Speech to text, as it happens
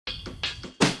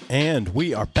And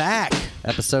we are back.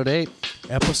 Episode 8.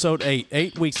 Episode 8.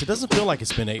 8 weeks. It doesn't feel like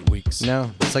it's been 8 weeks.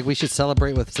 No, it's like we should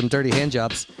celebrate with some dirty hand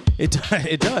jobs. It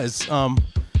does. But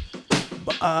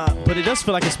it does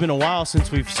feel like it's been a while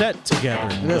since we've sat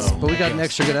together. It is, but we got an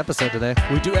extra good episode today.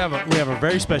 We do have a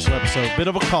very special episode. Bit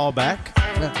of a callback.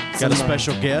 Yeah, Got a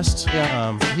special guest.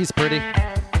 Yeah, he's pretty.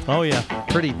 Oh yeah.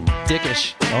 Pretty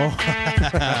dickish. Oh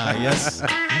yes.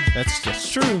 That's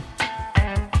true.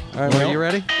 All right, are you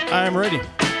ready? I am ready.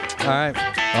 All right.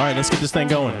 All right, let's get this thing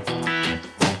going.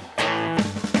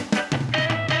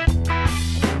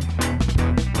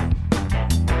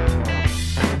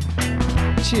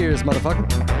 Cheers, motherfucker.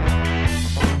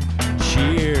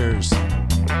 Cheers.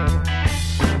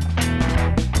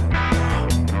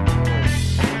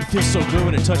 It feels so good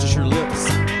when it touches your lips.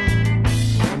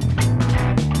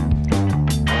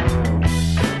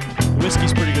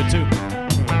 Whiskey's pretty good too.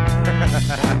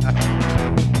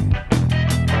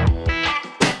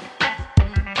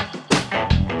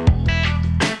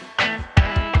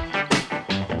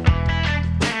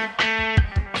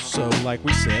 So, like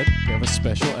we said, we have a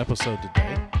special episode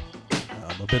today.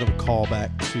 A bit of a callback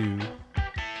to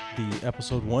the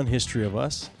episode 1 history of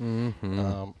us.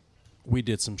 Mm-hmm. We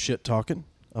did some shit talking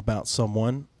about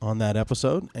someone on that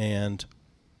episode, and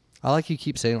I like you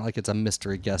keep saying it like it's a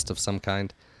mystery guest of some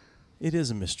kind. it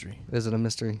is a mystery. Is it a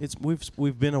mystery? It's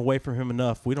we've been away from him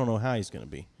enough. We don't know how he's going to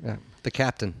be. Yeah. The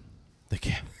captain. The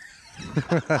cap.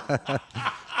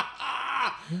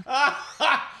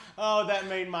 Oh, that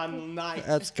made my night.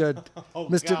 That's good. Oh,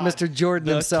 Mr. God. Mr. Jordan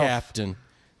The himself. captain.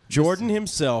 Jordan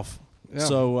himself. Yeah.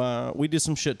 So we did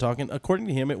some shit talking. According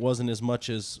to him, it wasn't as much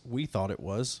as we thought it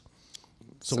was.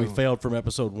 So we failed from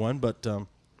episode 1, but so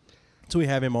we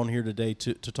have him on here today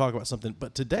to talk about something.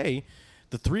 But today,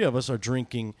 the three of us are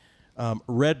drinking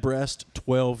Redbreast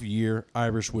 12-year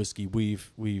Irish whiskey.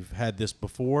 We've had this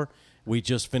before. We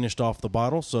just finished off the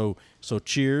bottle. So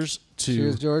cheers to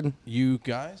Cheers, Jordan. you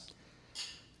guys.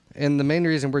 And the main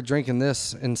reason we're drinking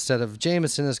this instead of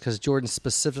Jameson is because Jordan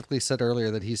specifically said earlier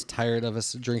that he's tired of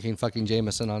us drinking fucking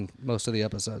Jameson on most of the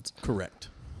episodes. Correct.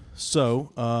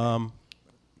 So,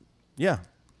 yeah.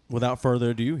 Without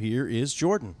further ado, here is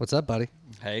Jordan. What's up, buddy?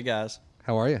 Hey guys,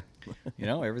 How are you?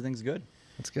 everything's good.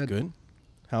 That's good. Good.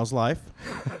 How's life?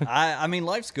 I mean,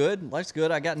 life's good. Life's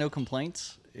good. I got no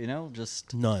complaints.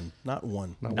 Just None. Not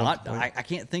one. not. I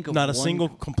can't think of Not a one- single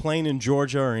complaint in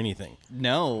Georgia or anything.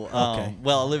 No. Okay.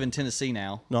 Well, I live in Tennessee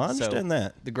now. No, I understand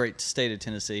that. The great state of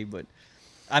Tennessee, but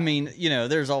I mean,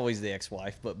 there's always the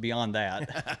ex-wife, but beyond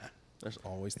that, There's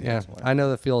always the Yeah, ex-wife. I know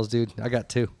the feels, dude. I got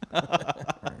 2.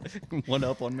 one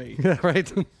up on me. Right.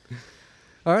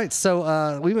 All right.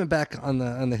 So we went back on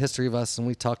the history of us, and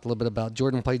we talked a little bit about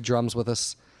Jordan played drums with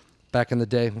us back in the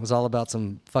day. It was all about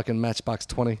some fucking Matchbox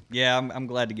 20. Yeah, I'm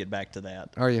glad to get back to that.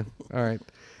 Are you? All right.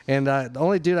 And the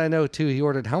only dude I know too, he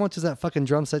ordered. How much is that fucking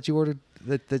drum set you ordered?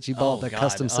 That you bought, that God.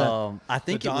 custom set. I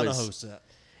think the it Donahoe was. set.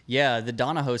 Yeah, the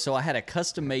Donahoe. So I had a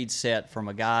custom-made set from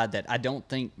a guy that I don't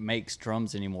think makes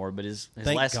drums anymore, but his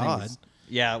Thank last God.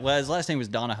 name was, his last name was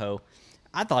Donahoe.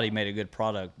 I thought he made a good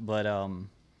product, but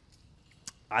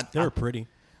They're pretty.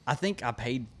 I think I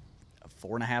paid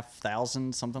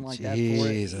 $4,500, something like that for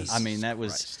Jesus it. I mean, that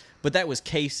was, Christ. but that was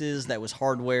cases, that was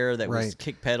hardware, that was Right.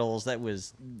 kick pedals, that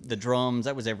was the drums,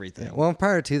 that was everything. Yeah, well,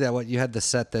 prior to that, you had the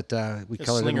set that we The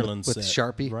colored in Slingerland with set,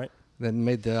 Sharpie, right? That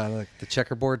made the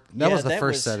checkerboard. That Yeah, was the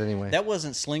first set anyway. That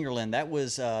wasn't Slingerland. That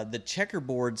was the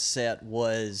checkerboard set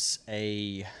was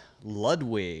a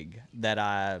Ludwig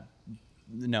that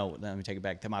no, let me take it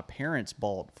back. That my parents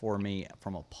bought for me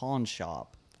from a pawn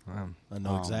shop. I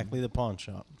know exactly the pawn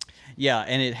shop. Yeah,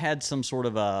 and it had some sort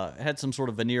of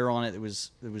veneer on it that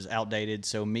was outdated.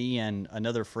 So me and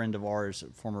another friend of ours, a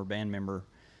former band member,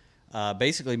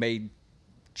 basically made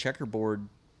checkerboard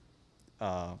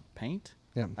paint.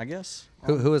 Yeah. I guess.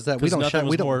 Who is that? We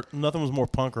don't. Nothing was more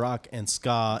punk rock and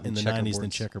ska in the 90s than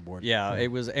checkerboards. checkerboard. Yeah,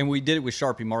 it was, and we did it with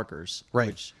Sharpie markers,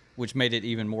 Right. Which made it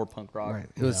even more punk rock. Right.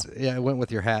 It was. Yeah. It went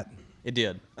with your hat. It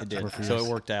did. So it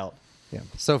worked out. Yeah.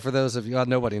 So for those of you,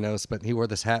 nobody knows, but he wore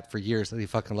this hat for years that he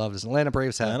fucking loved. His Atlanta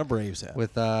Braves hat. Atlanta Braves hat.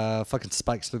 With fucking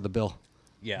spikes through the bill.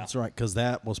 Yeah, That's right, because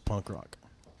that was punk rock.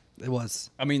 It was.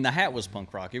 I mean, the hat was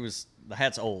punk rock. The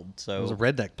hat's old, so It was a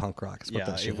redneck punk rock. Is what yeah,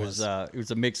 that shit it was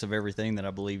a mix of everything that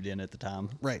I believed in at the time.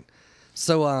 Right.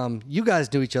 So you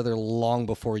guys knew each other long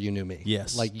before you knew me.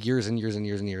 Yes. Like years and years and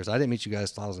years and years. I didn't meet you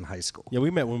guys till I was in high school. Yeah, we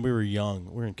met when we were young.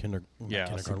 We were in kindergarten.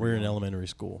 Yeah, We were in elementary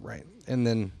school. Right. And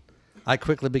then I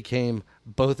quickly became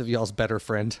both of y'all's better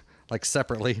friend, like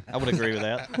separately. I would agree with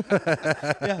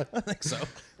that. Yeah, I think so.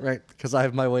 Right. Because I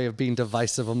have my way of being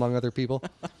divisive among other people.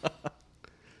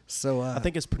 So I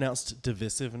think it's pronounced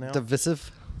divisive now.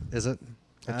 divisive. Is it?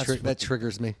 That's That what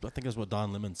triggers me. I think that's what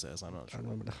Don Lemon says. I'm not sure.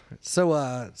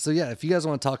 So yeah, if you guys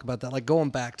want to talk about that, like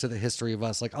going back to the history of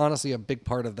us, like honestly, a big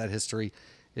part of that history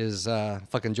is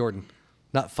fucking Jordan.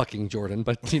 Not fucking Jordan,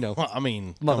 but Well, I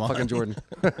mean, come on. motherfucking Jordan.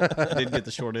 Did get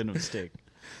the short end of the stick.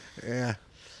 Yeah.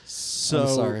 So I'm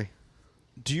sorry.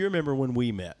 Do you remember when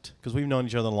we met? Because we've known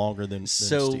each other longer than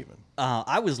Steven.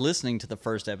 I was listening to the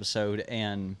first episode,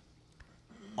 and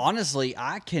honestly,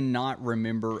 I cannot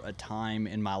remember a time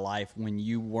in my life when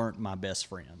you weren't my best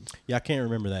friend. Yeah, I can't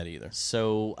remember that either.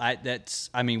 So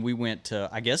we went to,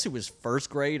 I guess it was first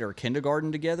grade or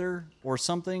kindergarten together or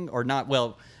something, or not.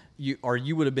 Well, you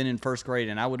would have been in first grade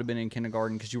and I would have been in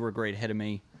kindergarten because you were a grade ahead of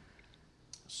me.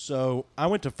 So I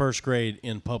went to first grade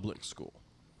in public school.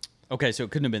 Okay, so it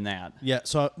couldn't have been that. Yeah,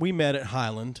 so we met at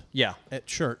Highland. Yeah. At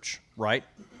church. Right?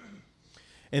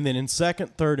 And then in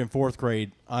second, third, and fourth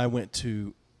grade, I went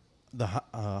to the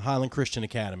Highland Christian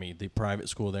Academy, the private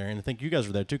school there. And I think you guys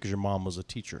were there too because your mom was a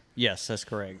teacher. Yes, that's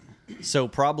correct. So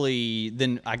probably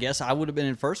then I guess I would have been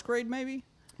in first grade maybe?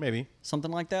 Maybe.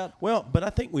 Something like that? Well, but I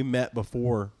think we met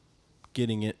before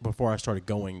I started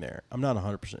going there. I'm not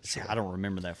 100% sure. See, I don't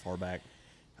remember that far back.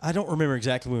 I don't remember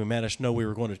exactly when we met. I just know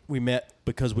we met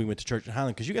because we went to church at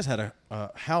Highland because you guys had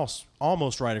a house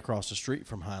almost right across the street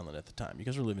from Highland at the time. You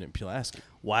guys were living in Pulaski.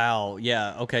 Wow.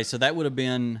 Yeah. Okay. So that would have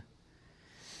been.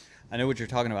 I know what you're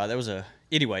talking about. That was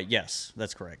anyway. Yes,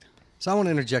 that's correct. So I want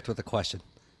to interject with a question,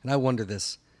 and I wonder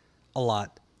this a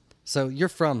lot. So you're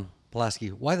from Pulaski.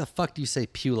 Why the fuck do you say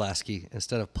Pulaski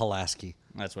instead of Pulaski?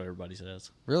 That's what everybody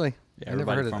says. Really? Yeah, I never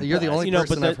everybody heard of from that. You're the only Pulaski.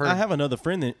 person I've heard. I have another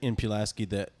friend in Pulaski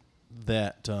that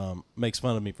makes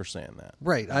fun of me for saying that.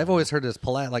 Right. I've always heard it as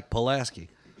like Pulaski.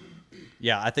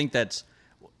 Yeah, I think that's.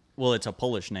 Well, it's a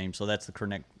Polish name, so that's the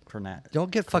correct. Don't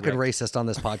get fucking correct. racist on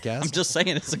this podcast. I'm just saying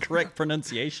it's the correct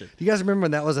pronunciation. Do you guys remember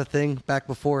when that was a thing back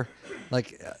before?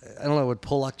 Like, I don't know, when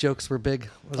Polak jokes were big?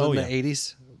 Was it in the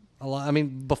 80s? A lot. I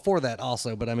mean, before that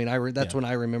also, but I mean, that's when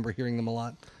I remember hearing them a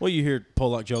lot. Well, you hear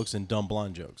Polak jokes and dumb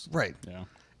blonde jokes. Right. Yeah.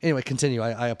 Anyway, continue.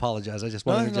 I apologize. I just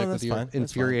want to interject with that's your fine. That's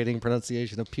infuriating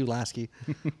pronunciation of Pulaski.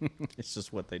 It's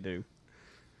just what they do.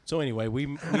 So anyway, we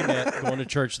met going to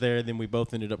church there. Then we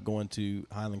both ended up going to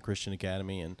Highland Christian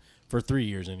Academy, and for 3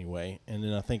 years anyway. And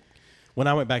then I think when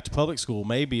I went back to public school,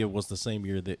 maybe it was the same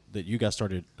year that you guys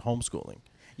started homeschooling.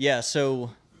 Yeah.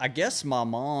 So I guess my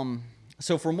mom.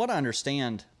 So from what I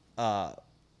understand, the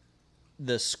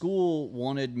school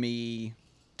wanted me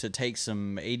to take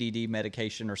some ADD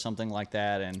medication or something like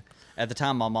that, and at the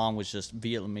time, my mom was just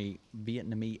Vietnamese.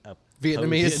 Vietnamese.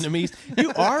 You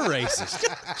are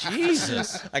racist.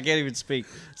 Jesus. I can't even speak.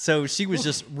 So she was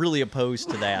just really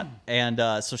opposed to that.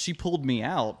 And so she pulled me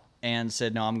out and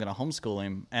said, no, I'm going to homeschool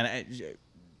him. And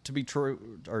to be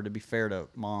true, or to be fair to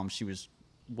Mom, she was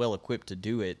well equipped to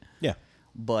do it. Yeah.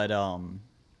 But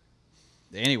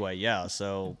anyway, yeah.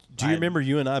 So do you remember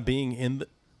you and I being in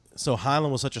so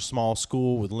Highland was such a small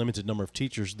school with a limited number of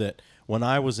teachers that when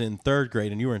I was in third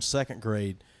grade and you were in second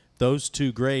grade, those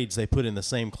two grades they put in the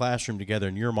same classroom together,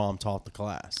 and your mom taught the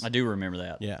class. I do remember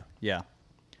that. Yeah. Yeah.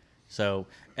 So,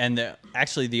 and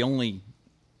actually the only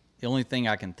thing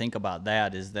I can think about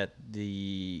that is that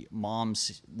the mom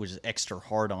was extra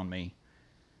hard on me.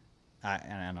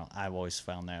 I know I've always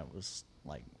found that was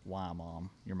like, why, Mom?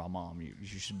 You're my mom. You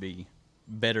should be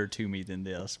better to me than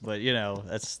this. But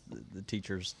that's the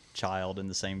teacher's child in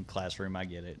the same classroom. I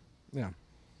get it. Yeah.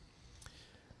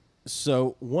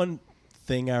 So one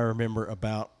thing I remember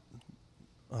about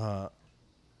mine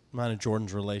and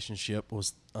Jordan's relationship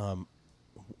was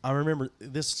I remember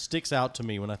this sticks out to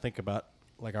me when I think about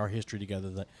like our history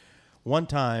together. That one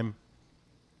time,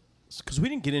 because we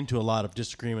didn't get into a lot of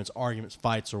disagreements, arguments,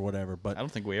 fights, or whatever, but I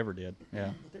don't think we ever did. Yeah.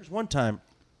 There's one time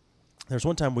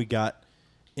we got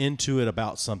into it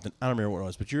about something. I don't remember what it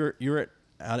was, but you're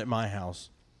out at my house,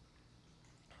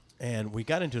 and we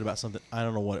got into it about something. I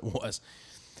don't know what it was,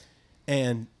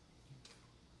 and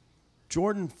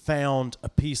Jordan found a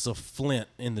piece of flint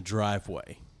in the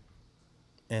driveway,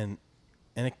 and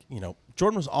it,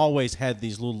 Jordan was always had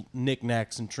these little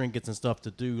knickknacks and trinkets and stuff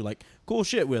to do like cool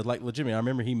shit with, like legitimate. I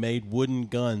remember he made wooden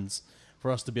guns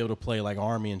for us to be able to play like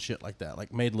army and shit like that,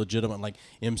 like made legitimate like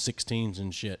M16s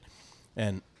and shit,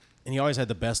 and he always had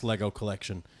the best Lego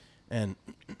collection, but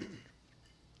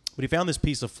he found this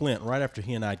piece of flint right after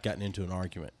he and I had gotten into an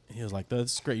argument. He was like,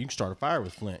 "This is great. You can start a fire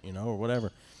with flint, or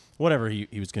whatever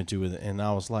he was going to do with it." And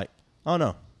I was like, "Oh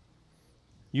no,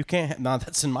 you can't. No,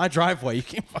 that's in my driveway. You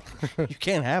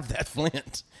can't have that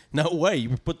flint. No way.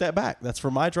 You put that back. That's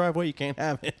for my driveway. You can't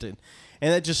have it." And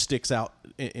that just sticks out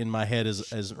in my head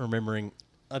as remembering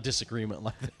a disagreement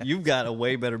like that. You've got a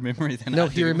way better memory than I No,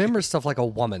 do. he remembers stuff like a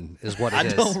woman is what I it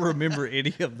is. don't remember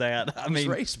any of that. I I was mean,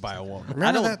 raised by a woman.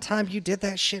 Remember don't- that time you did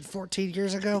that shit 14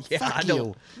 years ago? Yeah, Fuck I you.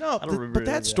 don't- No, I don't remember but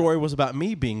any that of story was about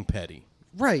me being petty.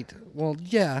 Right. Well,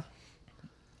 yeah.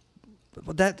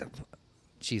 But that,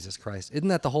 Jesus Christ, isn't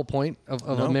that the whole point of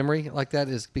No. a memory like that?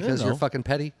 Is because No. you're fucking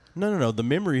petty? No. The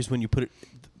memory is when you put it.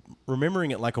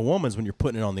 Remembering it like a woman's when you're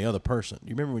putting it on the other person. You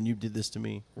remember when you did this to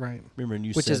me? Right. Remember when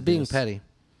you Which said is being this? petty.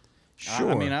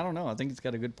 Sure. I mean, I don't know. I think it's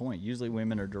got a good point. Usually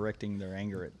women are directing their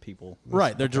anger at people.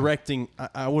 Right, they're directing.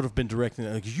 I would have been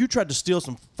directing. Like, you tried to steal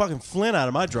some fucking flint out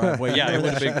of my driveway. Yeah, it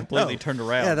would have been completely No. turned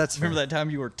around. Yeah, that's Remember fair. that time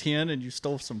you were 10 and you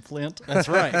stole some flint? That's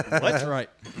right. That's right.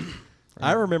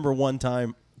 I remember one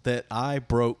time that I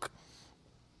broke.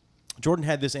 Jordan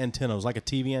had this antenna. It was like a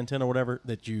TV antenna, or whatever,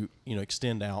 that you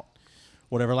extend out,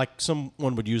 whatever, like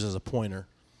someone would use as a pointer,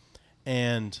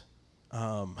 and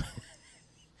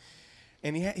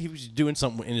and he was doing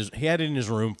something he had it in his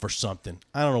room for something.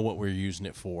 I don't know what we were using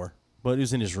it for, but it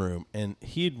was in his room, and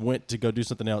he went to go do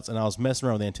something else, and I was messing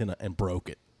around with the antenna and broke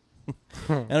it.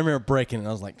 And I remember breaking it, and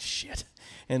I was like, shit,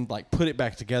 and like put it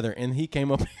back together, and he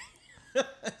came up.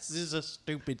 This is a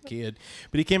stupid kid.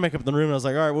 But he came back up in the room, and I was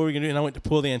like, all right, what are we going to do? And I went to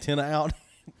pull the antenna out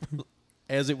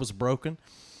as it was broken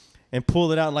and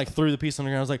pulled it out and like threw the piece on the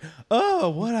ground. I was like, oh,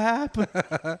 what happened?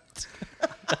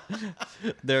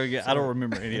 There you go. I don't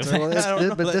remember any of Well, that. it's- I don't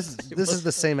know but that- this is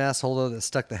the same asshole though that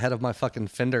stuck the head of my fucking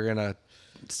fender in a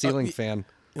ceiling fan.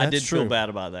 I did That's feel true. bad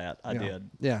about that. I Yeah. did.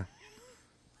 Yeah.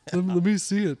 let me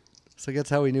see it. So that's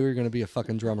how we knew we were going to be a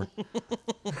fucking drummer.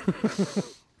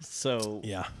 So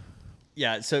Yeah.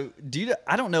 So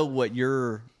I don't know what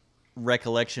your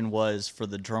recollection was for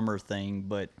the drummer thing,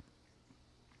 but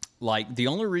like the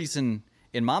only reason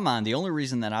in my mind, the only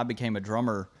reason that I became a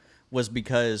drummer was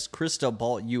because Krista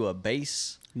bought you a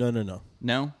bass. No.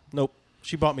 No? Nope.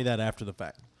 She bought me that after the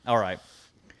fact. All right.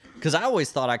 Because I always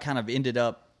thought I kind of ended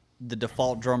up the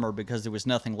default drummer because there was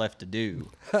nothing left to do.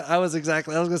 I was going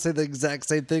to say the exact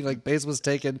same thing. Like bass was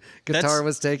taken, guitar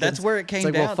was taken. That's where it came It's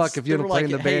like, down. well, fuck, if you They want were to play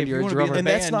in the like, hey, band, if you're you a wanna be in drummer. the And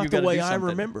that's band, not you the gotta way do I something.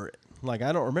 remember it. Like,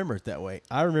 I don't remember it that way.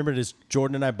 I remember it as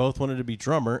Jordan and I both wanted to be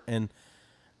drummer, and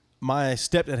my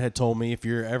stepdad had told me, if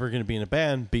you're ever going to be in a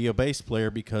band, be a bass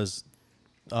player because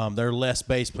they're less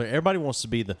bass player. Everybody wants to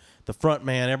be the front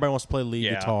man. Everybody wants to play lead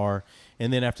Yeah. guitar.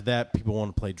 And then after that, people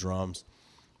want to play drums.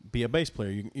 Be a bass player.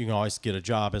 You can always get a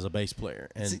job as a bass player.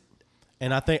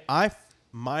 And I think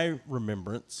my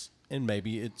remembrance, and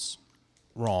maybe it's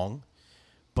wrong,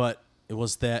 but it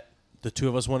was that the two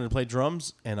of us wanted to play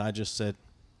drums, and I just said,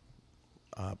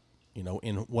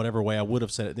 in whatever way I would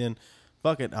have said it then,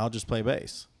 fuck it, I'll just play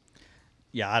bass.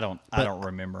 Yeah, I don't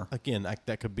remember. Again,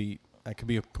 that could be a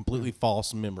completely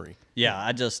false memory. Yeah,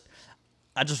 I just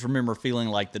remember feeling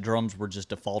like the drums were just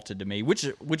defaulted to me, which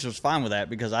was fine with that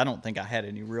because I don't think I had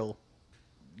any real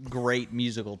great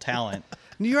musical talent.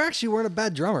 You actually weren't a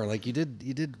bad drummer. Like you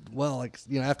did well. Like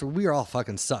after we were all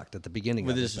fucking sucked at the beginning.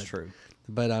 But of this it, is true.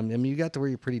 But I mean, you got to where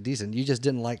you're pretty decent. You just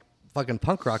didn't like fucking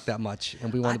punk rock that much,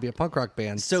 and we want to be a punk rock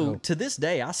band. So to this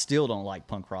day, I still don't like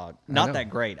punk rock. know. Not that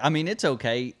great. I mean, it's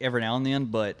okay every now and then,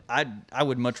 but I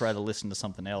would much rather listen to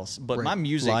something else. But my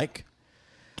music, Like,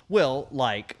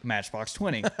 like Matchbox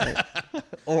 20,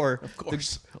 or of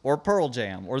course. or Pearl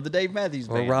Jam, or the Dave Matthews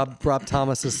or Band, Rob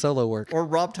Thomas's solo work. or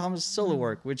Rob Thomas solo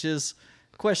work, which is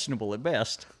questionable at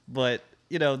best. But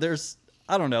there's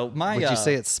I don't know. My Would you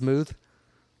say it's smooth?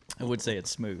 I would say it's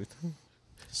smooth.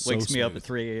 so Wakes me up smooth. at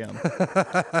 3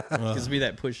 a.m. Gives me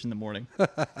that push in the morning.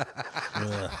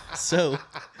 So,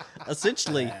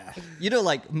 essentially,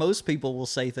 like most people will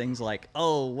say things like,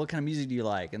 "Oh, what kind of music do you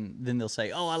like?" And then they'll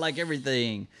say, "Oh, I like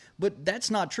everything." But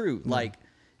that's not true. Like,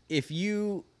 if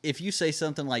you say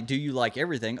something like, "Do you like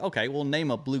everything?" Okay, well,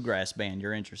 name a bluegrass band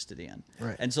you're interested in.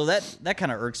 Right. And so that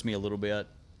kind of irks me a little bit.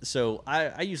 So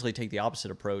I usually take the opposite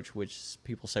approach, which is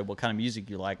people say, "What kind of music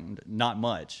you like?" And not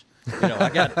much.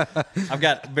 I've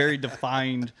got very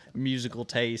defined musical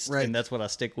taste, Right. and that's what I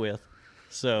stick with.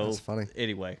 So That's funny.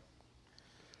 Anyway,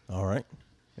 all right.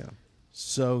 Yeah.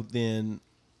 So then,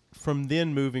 from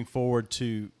then moving forward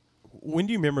to, when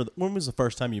was the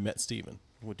first time you met Steven?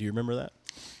 Do you remember that?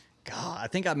 God, I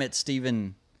think I met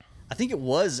Steven. I think it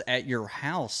was at your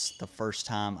house the first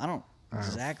time. I don't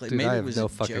exactly. dude, I Maybe it have was no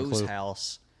at fucking Joe's clue.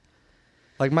 house.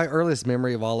 Like my earliest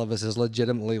memory of all of us is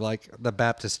legitimately like the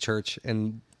Baptist church,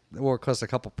 and or close a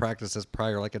couple practices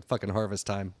prior, like at fucking harvest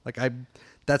time. Like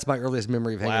that's my earliest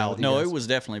memory of hanging out Wow, with you no, guys. it was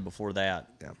definitely before that.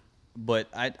 Yeah. But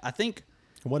I think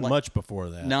It wasn't Like- much before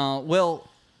that. no. Well,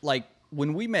 like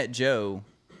when we met Joe.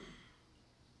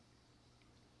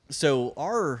 So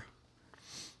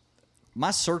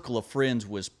my circle of friends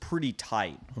was pretty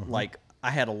tight. Like I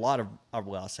had a lot of,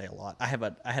 well, I say a lot. I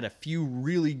had a few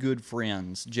really good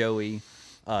friends, Joey,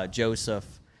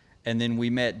 Joseph, and then we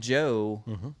met Joe,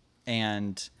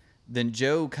 and then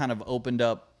Joe kind of opened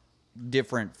up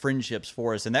different friendships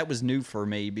for us, and that was new for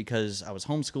me because I was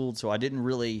homeschooled, so I didn't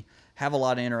really have a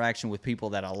lot of interaction with people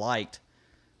that I liked.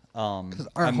 Because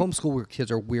our homeschool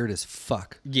kids are weird as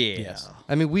fuck. Yeah. Yes.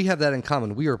 I mean, we have that in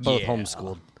common. We were both Yeah.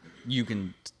 homeschooled. You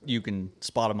can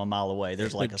spot them a mile away.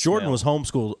 There's like a Jordan smell. was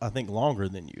homeschooled, I think, longer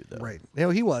than you, though. Right. You know,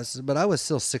 he was, but I was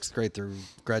still 6th grade through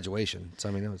graduation. So,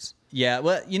 I mean, it was... Yeah,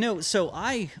 well, you know, so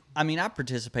I mean, I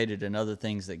participated in other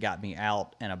things that got me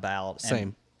out and about.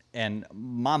 Same. And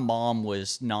my mom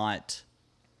was not.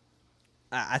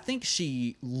 I think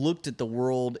she looked at the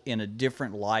world in a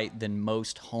different light than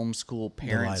most homeschool The light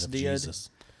parents of did. Jesus.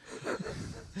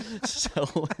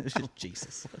 So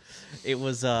Jesus, it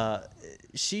was.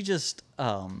 She just.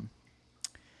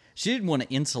 She didn't want to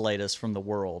insulate us from the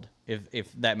world,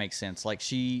 if that makes sense. Like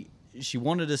she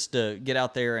wanted us to get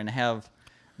out there and have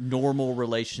normal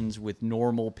relations with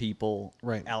normal people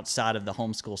Right. outside of the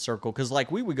homeschool circle. Because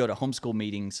like we would go to homeschool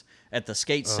meetings at the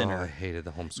skate center. Oh, I hated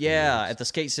the homeschool. Yeah, meetings. at the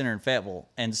skate center in Fayetteville.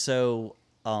 And so,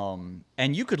 and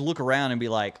you could look around and be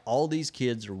like, all these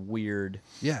kids are weird.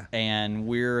 Yeah. And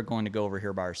we're going to go over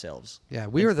here by ourselves. Yeah,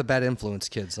 we were the bad influence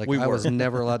kids. Like, We I were. was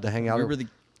never allowed to hang out. We were the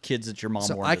kids that your mom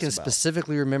So warned I can us about.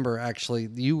 specifically remember, actually,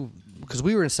 because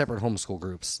we were in separate homeschool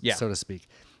groups, Yeah. so to speak.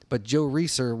 But Joe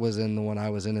Reeser was in the one I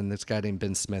was in, and this guy named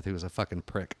Ben Smith, who was a fucking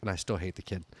prick, and I still hate the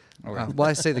kid. Well,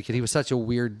 I say the kid. He was such a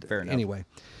weird... Fair enough. Anyway.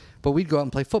 But we'd go out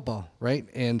and play football, right?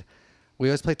 And we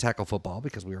always played tackle football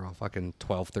because we were all fucking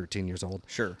 12, 13 years old.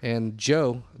 Sure. And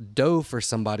Joe dove for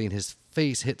somebody, and his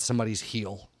face hit somebody's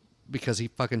heel because he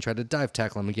fucking tried to dive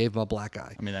tackle him and gave him a black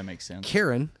eye. I mean, that makes sense.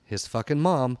 Karen, his fucking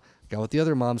mom, got with the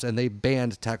other moms, and they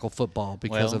banned tackle football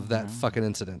because Well, of that fucking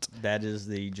incident. That is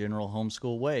the general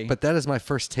homeschool way. But that is my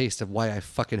first taste of why I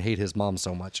fucking hate his mom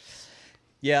so much.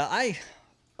 yeah, I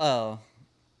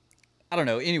don't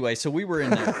know. Anyway, so we were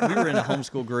in a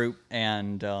homeschool group,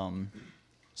 and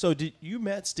So did you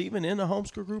met Stephen in a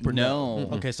homeschool group or No.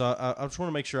 Okay, so I just want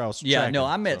to make sure I was yeah, tracking, no,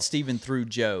 I met so. Stephen through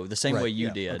Joe the same Right, way you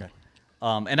yeah, did. okay.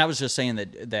 And I was just saying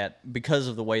that because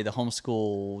of the way the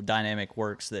homeschool dynamic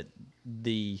works, that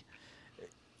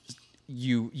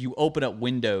you open up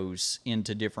windows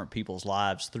into different people's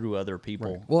lives through other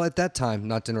people. Well, at that time,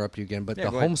 not to interrupt you again, but Yeah,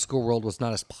 the go ahead. homeschool world was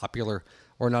not as popular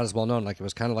or not as well known. Like, it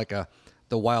was kind of like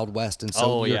the Wild West, and so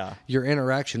Oh, yeah. your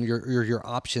interaction, your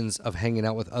options of hanging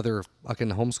out with other fucking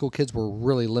homeschool kids were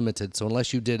really limited. So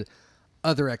unless you did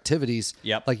other activities,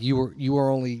 Yep. like you were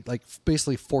only like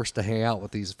basically forced to hang out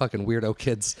with these fucking weirdo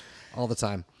kids all the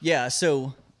time. Yeah,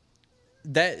 so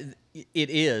that it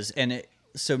is, and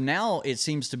so now it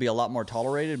seems to be a lot more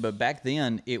tolerated. But back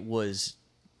then, it was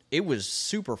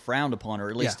super frowned upon, or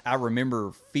at least Yeah. I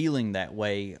remember feeling that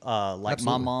way. Like Absolutely.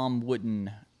 my mom wouldn't,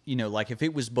 like if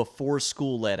it was before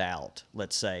school let out,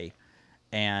 let's say,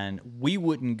 and we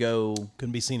wouldn't go,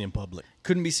 Couldn't be seen in public.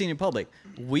 couldn't be seen in public.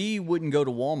 We wouldn't go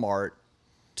to Walmart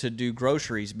to do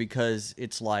groceries because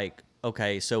it's like,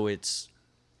 okay, so it's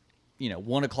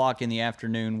 1 o'clock in the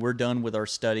afternoon. We're done with our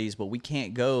studies, but we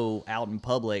can't go out in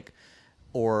public,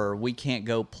 or we can't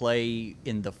go play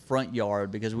in the front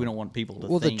yard because we don't want people to.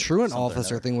 Well, the think truant something or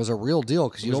officer another. thing was a real deal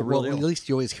because you was a don't. real Well, deal. at least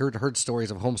you always heard stories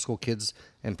of homeschool kids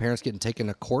and parents getting taken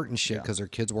to court and shit because their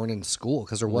kids weren't in school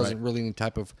because there wasn't really any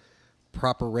type of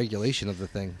proper regulation of the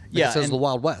thing. Yeah, it says and- the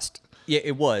Wild West. Yeah,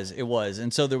 it was,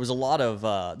 and so there was a lot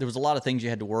of things you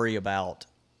had to worry about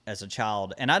as a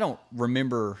child, and I don't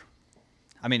remember.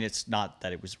 I mean, it's not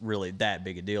that it was really that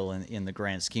big a deal in the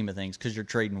grand scheme of things because you're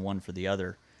trading one for the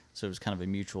other, so it was kind of a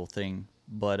mutual thing.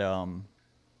 But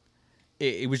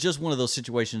it was just one of those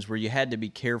situations where you had to be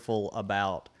careful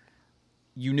about.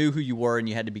 You knew who you were, and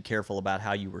you had to be careful about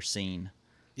how you were seen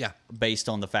Yeah, based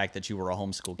on the fact that you were a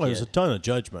homeschool kid. Well, there's a ton of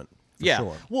judgment. For Yeah.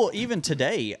 Sure. Well, even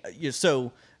today,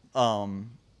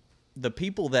 the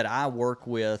people that I work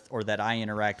with or that I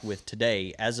interact with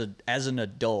today as an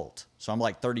adult, so I'm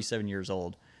like 37 years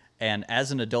old, and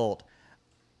as an adult,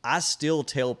 I still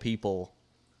tell people,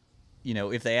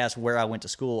 if they ask where I went to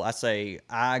school, I say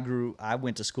I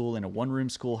went to school in a one-room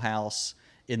schoolhouse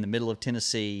in the middle of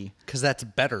Tennessee. because that's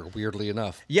better. Weirdly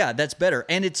enough, Yeah, that's better.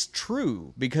 And it's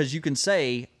true because you can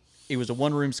say it was a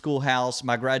one-room schoolhouse.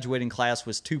 My graduating class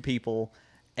was 2 people.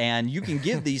 And you can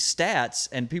give these stats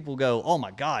and people go, oh,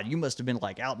 my God, you must have been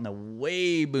like out in the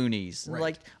way boonies. And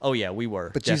Like, oh, yeah, we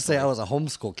were. but you say I definitely. was a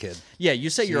homeschool kid. Yeah, you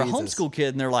say you're a Jesus. homeschool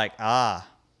kid and they're like, Yeah,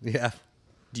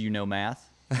 do you know math?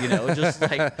 Just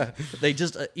like they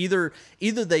just either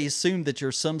they assume that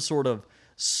you're some sort of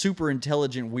super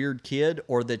intelligent weird kid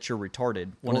or that you're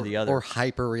retarded, one or the other. Or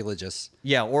hyper religious.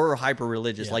 Yeah, or hyper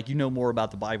religious, Yeah. like you know more about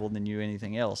the Bible than you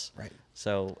anything else. Right.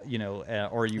 So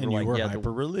or you And were you like, were yeah,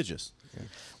 hyper religious.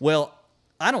 well,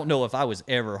 I don't know if I was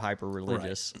ever hyper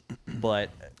religious, but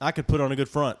I could put on a good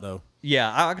front though.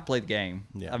 yeah, I could play the game.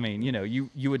 Yeah. I mean,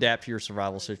 you adapt to your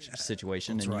survival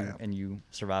situation That's and right. you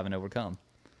survive and overcome.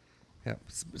 Yeah.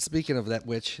 Speaking of that,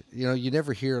 which you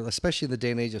never hear, especially in the day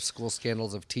and age of school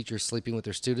scandals of teachers sleeping with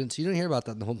their students. You don't hear about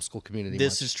that in the homeschool community.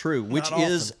 This much. is true, which Not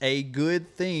is a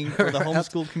good thing for the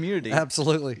homeschool community.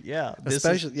 Absolutely. Yeah, this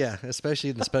especially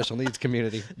in the special needs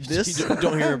community. This You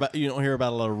don't hear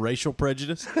about a lot of racial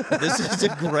prejudice. this is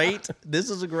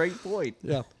a great point.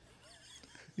 Yeah.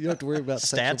 You don't have to worry about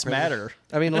sexual Stats prejudice. matter.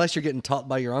 I mean, unless you're getting taught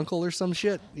by your uncle or some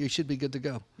shit, you should be good to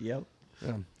go. Yep.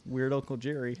 Yeah. Weird Uncle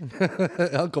Jerry.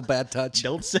 Uncle Bad Touch.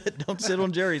 Don't sit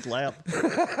on Jerry's lap.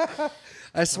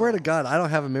 I swear to God, I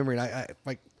don't have a memory. And I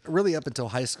like really up until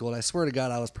high school. And I swear to God,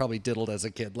 I was probably diddled as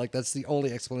a kid. Like that's the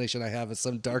only explanation I have is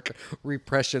some dark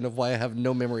repression of why I have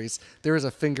no memories. There is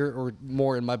a finger or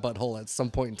more in my butthole at some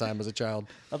point in time as a child.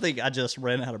 I think I just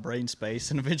ran out of brain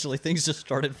space, and eventually things just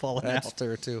started falling That's out.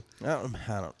 fair too. I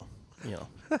don't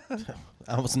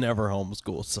I was never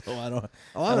homeschooled, so I don't.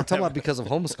 Oh, I'm not talking about because of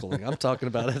homeschooling. I'm talking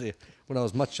about it when I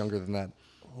was much younger than that.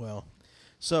 Well,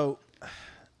 so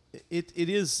it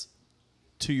is,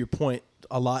 to your point,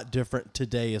 a lot different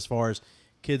today as far as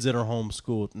kids that are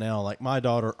homeschooled now. Like my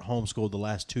daughter homeschooled the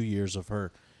last 2 years of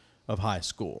high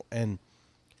school, and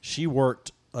she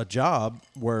worked a job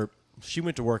where she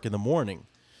went to work in the morning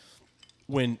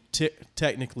when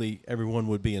technically everyone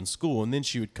would be in school, and then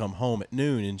she would come home at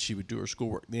noon and she would do her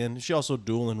schoolwork. Then she also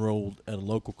dual enrolled at a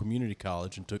local community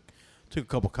college and took a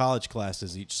couple college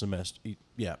classes each semester.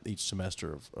 Each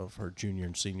semester of her junior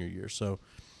and senior year. So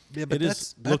Yeah, it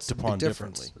is looked a big upon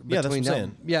difference differently. Yeah, that's what I'm between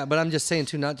saying. Yeah, but I'm just saying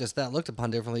too, not just that looked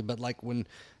upon differently, but like when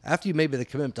after you made the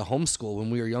commitment to homeschool when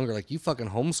we were younger, like you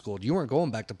fucking homeschooled, you weren't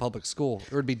going back to public school.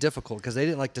 It would be difficult because they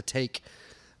didn't like to take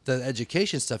the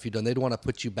education stuff you've done. They'd want to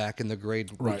put you back in the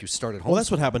grade where you started. Well, that's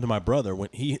what happened to my brother when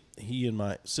he and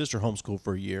my sister homeschooled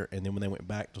for a year, and then when they went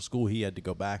back to school, he had to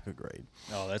go back a grade.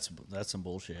 Oh, that's some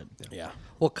bullshit. Yeah.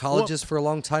 Well, colleges for a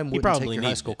long time wouldn't take probably your high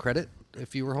needed school it. credit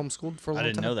if you were homeschooled for a long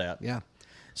time. didn't know that. Yeah.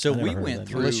 So never we heard of went that.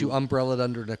 through. Unless you umbrellaed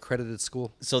under an accredited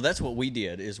school. So that's what we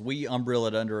did is we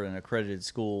umbrellaed under an accredited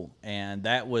school, and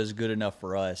that was good enough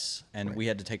for us. And we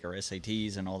had to take our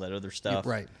SATs and all that other stuff.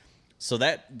 Right. So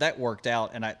that worked out,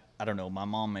 and I don't know. My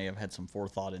mom may have had some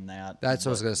forethought in that. That's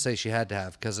what I was going to say. She had to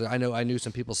have because I knew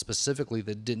some people specifically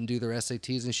that didn't do their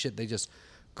SATs and shit. They just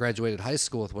graduated high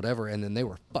school with whatever, and then they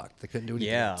were fucked. They couldn't do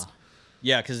anything Yeah. else.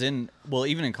 Yeah, because even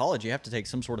in college, you have to take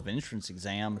some sort of entrance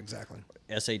exam. Exactly.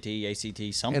 SAT,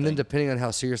 ACT, something. And then depending on how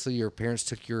seriously your parents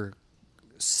took your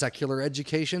secular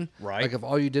education, Right. like if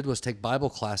all you did was take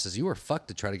Bible classes, you were fucked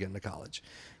to try to get into college.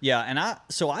 Yeah, and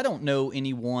I don't know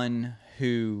anyone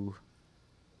who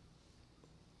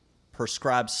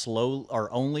prescribes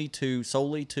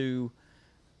solely to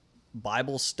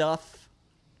Bible stuff,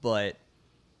 but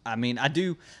I mean I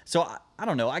do. So I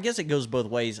don't know. I guess it goes both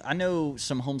ways. I know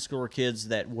some homeschooler kids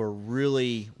that were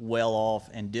really well off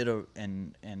and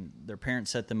and their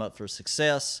parents set them up for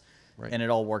success, Right. and it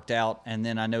all worked out. And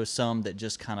then I know some that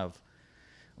just kind of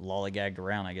lollygagged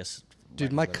around, I guess.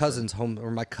 Dude, my cousin's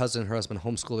my cousin, her husband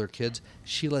homeschool their kids.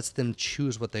 She lets them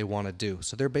choose what they want to do.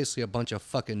 So they're basically a bunch of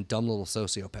fucking dumb little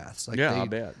sociopaths. Like Yeah, they, I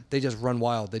bet. They just run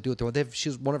wild. They do what they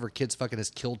want. One of her kids fucking has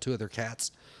killed 2 of their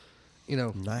cats. You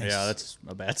know. Nice. Yeah, that's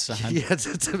a bad sign. Yeah, it's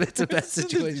a bad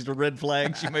situation. These are red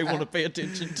flags you may want to pay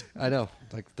attention to. I know,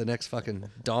 like the next fucking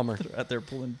Dahmer. Out there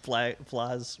pulling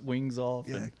flies' wings off.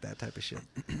 Yeah, and- that type of shit.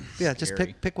 Yeah, just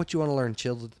Scary. pick what you want to learn,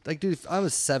 chill. Like, dude, if I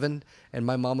was 7 and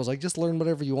my mom was like, just learn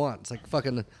whatever you want. It's like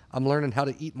fucking, I'm learning how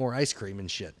to eat more ice cream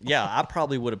and shit. Yeah, I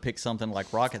probably would have picked something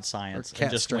like rocket science cat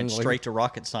and just went strangling. straight to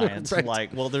rocket science. Right.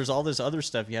 Like, well, there's all this other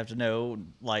stuff you have to know,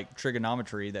 like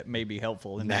trigonometry, that may be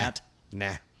helpful in that.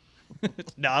 Nah.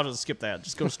 No, I'll just skip that.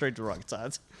 Just go straight to rocket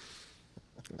science.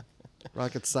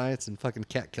 Rocket science and fucking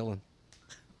cat killing.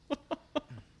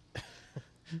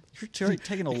 You're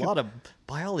taking a lot of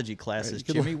biology classes, you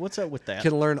can Jimmy. learn- What's up with that?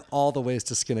 Can learn all the ways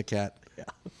to skin a cat.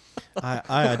 I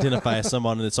identify as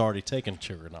someone that's already taken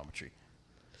trigonometry.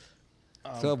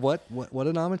 So what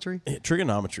anometry?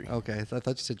 Trigonometry. Okay, I thought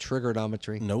you said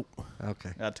trigonometry. Nope.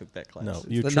 Okay. I took that class. No,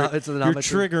 you're, the no- it's the you're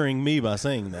nometry. triggering me by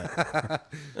saying that.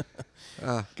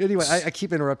 Anyway, I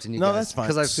keep interrupting you No, guys that's fine.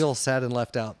 because I feel sad and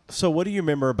left out. So, what do you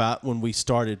remember about when we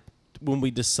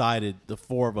decided, the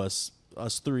 4 of us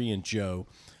 3 and Joe,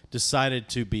 decided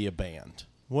to be a band?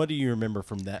 What do you remember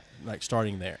from that, like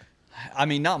starting there? I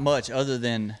mean, not much other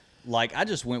than Like, I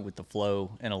just went with the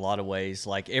flow in a lot of ways.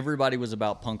 Like, everybody was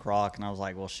about punk rock, and I was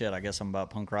like, well, shit, I guess I'm about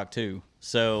punk rock too.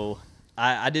 So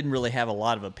I didn't really have a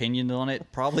lot of opinion on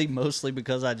it, probably mostly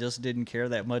because I just didn't care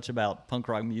that much about punk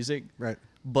rock music. Right.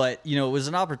 But, you know, it was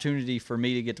an opportunity for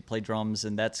me to get to play drums,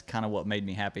 and that's kind of what made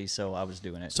me happy, so I was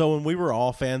doing it. So when we were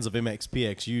all fans of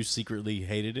MXPX, you secretly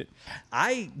hated it?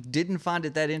 I didn't find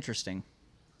it that interesting.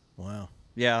 Wow.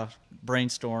 Yeah,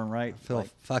 brainstorm, right? Feel Like,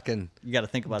 fucking you got to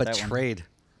think about that one. betrayed.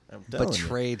 I'm telling you.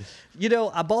 Betrayed. You know,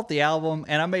 I bought the album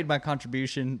and I made my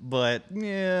contribution, but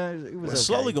yeah, it was okay.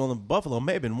 Slowly Going to Buffalo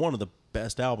may have been one of the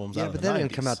best albums out Yeah, of but the that 90s.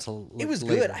 didn't come out till It was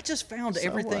later. good. I just found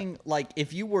everything like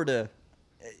if you were to,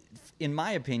 in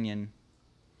my opinion,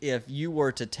 if you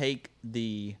were to take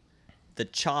the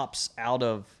chops out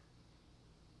of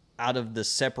the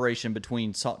separation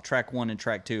between track 1 and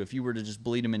track 2, if you were to just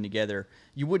bleed them in together,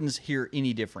 you wouldn't hear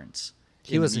any difference.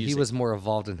 He in was the he music. was more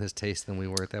evolved in his taste than we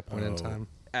were at that point in time.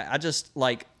 I just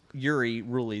like Yuri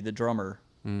Ruley, the drummer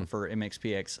for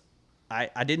MXPX.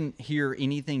 I didn't hear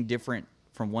anything different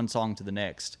from one song to the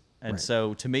next, and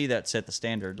so to me that set the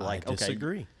standard. Like, I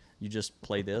disagree. okay, you just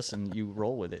play this and you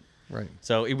roll with it. Right.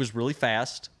 So it was really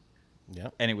fast, Yeah.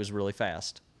 and it was really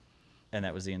fast, and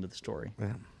that was the end of the story.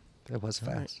 Yeah, it was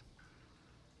fast.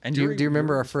 And Do you Yuri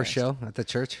remember our was first fast. show at the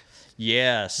church?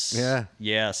 Yes. Yeah.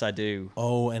 Yes, I do.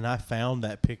 Oh, and I found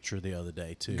that picture the other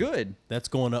day too. Good. That's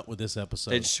going up with this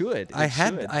episode. It should. It I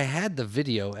should. had the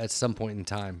video at some point in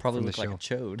time. Probably from looked the like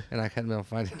show, a chode. and I couldn't be able to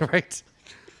find it right.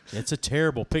 It's a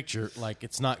terrible picture. Like,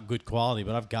 it's not good quality,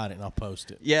 but I've got it and I'll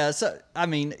post it. Yeah, so I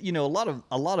mean, you know,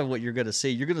 a lot of what you're going to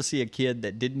see a kid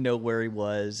that didn't know where he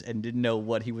was and didn't know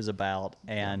what he was about,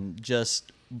 and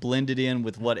just blended in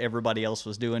with what everybody else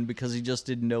was doing because he just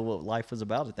didn't know what life was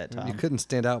about at that time. You couldn't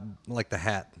stand out like the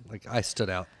hat. Like I stood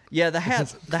out. Yeah, the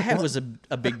hat was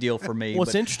a big deal for me.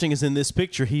 What's but interesting is in this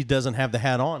picture, he doesn't have the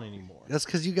hat on anymore. That's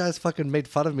because you guys fucking made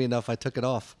fun of me enough. I took it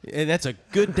off. And that's a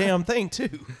good damn thing, too.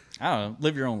 I don't know.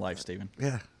 Live your own life, Steven.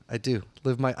 Yeah, I do.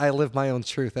 I live my own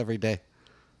truth every day.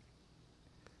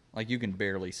 Like, you can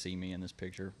barely see me in this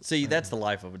picture. See, that's the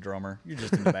life of a drummer. You're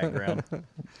just in the background.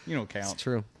 You don't count. It's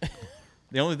true.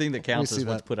 The only thing that counts see is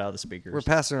what's that. put out of the speakers. We're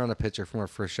passing around a picture from our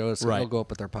first show, so Right. it'll go up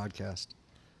with our podcast.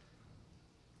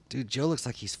 Dude, Joe looks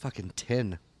like he's fucking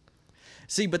 10.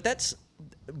 See, but that's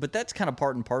kind of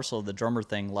part and parcel of the drummer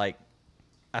thing. Like,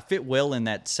 I fit well in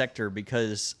that sector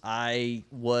because I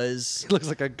was He looks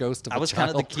like a ghost of a kind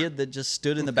of the child. kid that just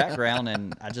stood in the background,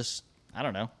 and I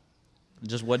don't know,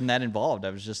 just wasn't that involved.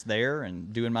 I was just there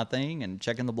and doing my thing and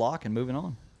checking the block and moving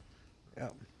on.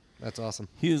 Yeah, that's awesome.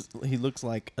 He looks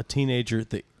like a teenager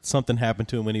that something happened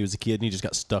to him when he was a kid and he just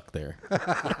got stuck there.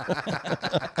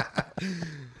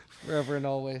 Forever and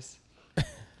always.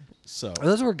 So,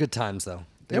 Those were good times, though.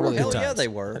 They were really good Hell times. yeah, they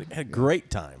were. I had a great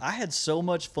time. I had so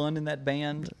much fun in that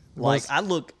band. Like, I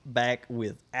look back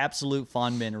with absolute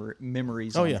fond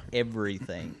memories Oh, on yeah.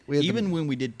 everything. We had Even when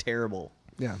we did terrible.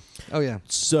 Yeah. Oh, yeah.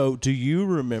 So, do you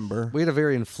remember? We had a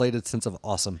very inflated sense of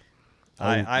awesome.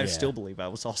 I yeah. still believe I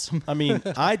was awesome. I mean,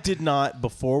 I did not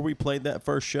before we played that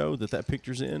first show that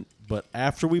picture's in, but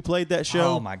after we played that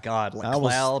show, Oh my God, like I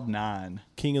was Cloud 9.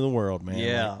 king of the world, man.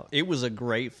 Yeah, Like, it was a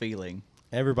great feeling.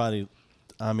 everybody.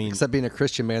 I mean, Except being a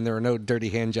Christian man, there were no dirty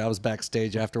hand jobs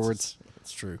backstage afterwards,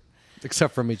 it's true.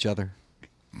 except from each other.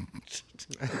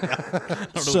 I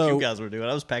don't know So- what you guys were doing.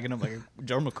 I was packing up my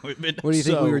drum equipment. What do you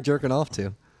think we So- were jerking off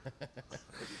to?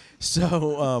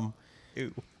 So,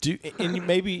 Ew.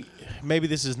 maybe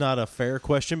this is not a fair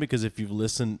question because if you've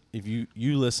listened, if you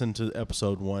listened to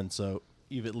episode 1, so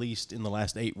you've at least in the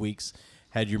last 8 weeks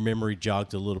had your memory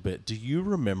jogged a little bit. Do you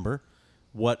remember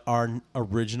what our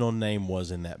original name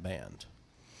was in that band?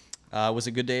 Was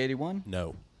it Good Day 81?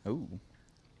 No, Oh,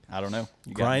 I don't know.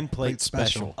 You got Grind me. Plate Plate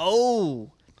Special. Special. Oh,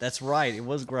 that's right. It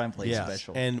was Grind Plate Yeah,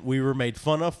 Special. and we were made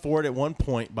fun of for it at one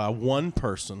point by one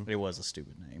person. It was a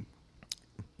stupid name.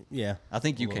 Yeah, I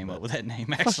think you came up with that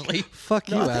name, actually. Fuck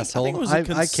you, No, I think asshole. it was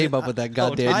a I came up with that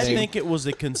goddamn I name. think it was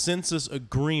a consensus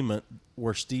agreement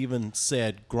where Steven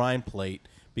said Grind Plate.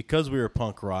 Because we were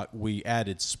punk rock, we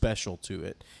added special to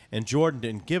it. And Jordan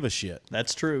didn't give a shit.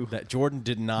 That's true. That Jordan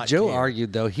did not Joe care.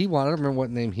 argued, though. He wanted, I don't remember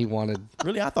what name he wanted.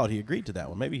 Really, I thought he agreed to that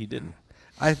one. Maybe he didn't.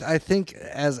 I think,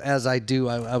 as I do,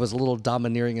 I was a little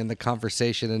domineering in the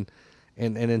conversation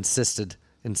and insisted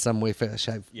in some way,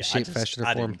 shape, fashion, or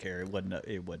I form. didn't care. It wasn't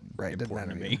Right, it didn't important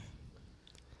to matter me. to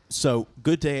So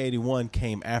Good Day 81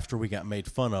 came after we got made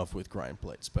fun of with Grind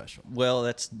Plate Special. Well,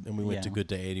 that's And we went to Good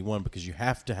Day 81 because you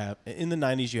have to have, in the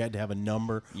 90s, you had to have a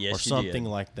number Yes, or you something did.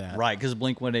 like that. Right, because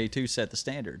Blink 182 set the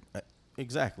standard.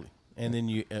 Exactly. And then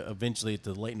you eventually at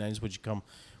the late 90s, would you come,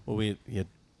 well, you had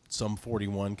Sum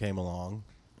 41 came along.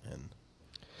 and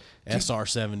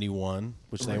SR-71,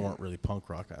 which they weren't really punk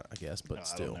rock, I guess, but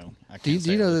still. I don't know. I Do you, can't do you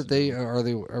say I know that listened to they them. are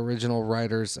the original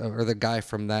writers, or the guy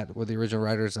from that were the original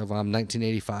writers of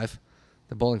 1985,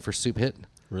 the Bowling for Soup hit?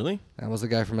 Really That was the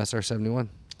guy from SR-71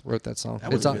 wrote that song. That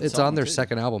was It's a on good it's song, on their too.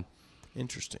 second album.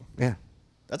 interesting. Yeah.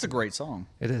 That's a great song.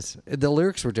 It is. The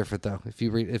lyrics were different though. If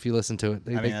you listen to it,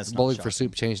 that's not Bowling for shocking.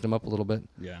 Soup changed them up a little bit.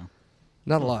 Yeah.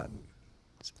 Not a lot.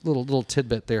 It's a little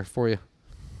tidbit there for you.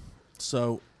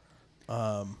 So,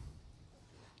 from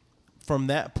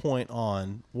that point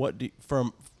on,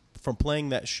 from playing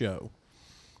that show,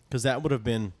 because that would have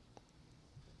been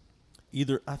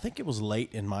either, I think it was late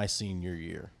in my senior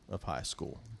year of high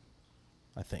school,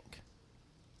 I think.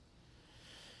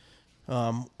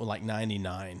 Like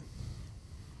 99.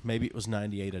 Maybe it was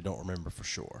 98. I don't remember for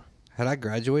sure. Had I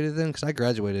graduated then? Because I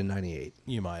graduated in 98.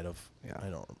 You might have. Yeah. I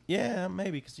don't. Yeah,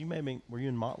 maybe because were you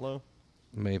in Motlow?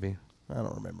 Maybe. I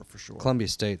don't remember for sure. Columbia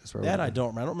State. That's where That we I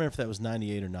don't remember if that was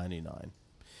 98 or 99.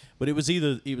 But it was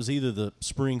either the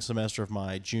spring semester of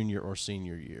my junior or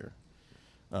senior year.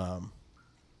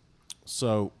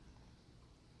 So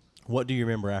what do you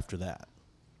remember after that?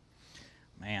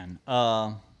 Man.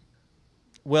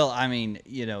 Well, I mean,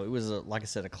 it was like I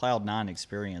said, a Cloud 9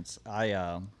 experience.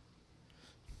 I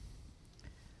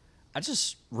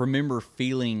just remember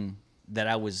feeling that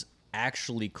I was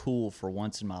actually cool for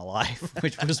once in my life,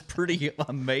 which was pretty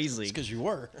amazing. Because you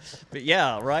were. But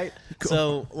yeah, right.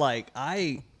 So like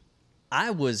I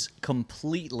was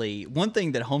completely, one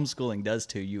thing that homeschooling does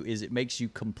to you is it makes you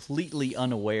completely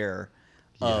unaware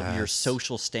of your Yes.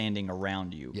 social standing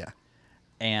around you. Yeah.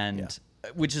 And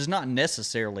which is not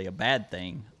necessarily a bad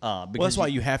thing. Because Well, that's why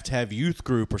you have to have youth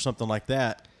group or something like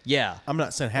that. yeah. I'm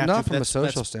not saying have Not to. from but a social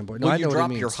that's- standpoint. No, Well, I you know what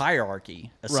drop he your means.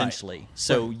 hierarchy essentially.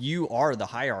 So you are the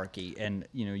hierarchy, and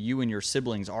you and your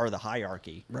siblings are the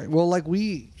hierarchy. Right. Well, like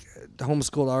we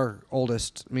homeschooled our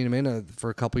oldest, me and Amanda, for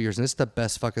a couple years, and it's the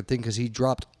best fucking thing because he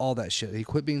dropped all that shit. He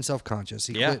quit being self-conscious.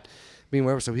 He Yeah. quit being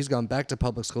whatever. So he's gone back to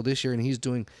public school this year, and he's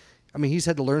doing. I mean, he's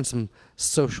had to learn some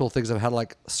social things of how to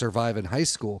like survive in high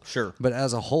school. Sure. But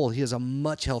as a whole, he has a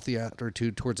much healthier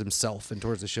attitude towards himself and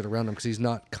towards the shit around him because he's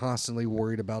not constantly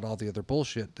worried about all the other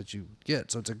bullshit that you get.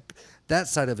 So that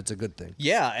side of it's a good thing.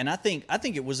 Yeah, and I think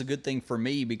it was a good thing for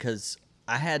me because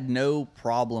I had no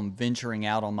problem venturing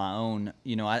out on my own.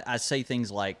 I say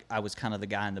things like I was kind of the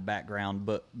guy in the background,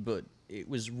 but it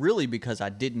was really because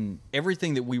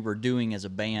everything that we were doing as a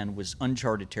band was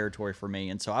uncharted territory for me.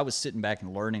 And so I was sitting back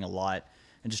and learning a lot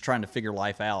and just trying to figure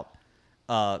life out.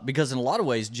 Because in a lot of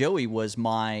ways, Joey was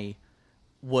my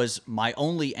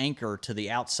only anchor to the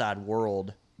outside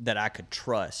world that I could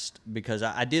trust, because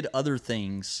I did other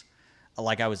things.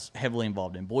 Like I was heavily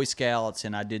involved in Boy Scouts,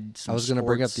 and I did some I was going to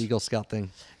bring up sports. the Eagle Scout thing.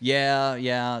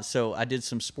 Yeah. So I did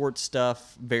some sports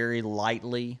stuff very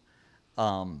lightly.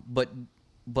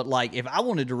 But like if I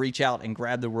wanted to reach out and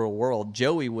grab the real world,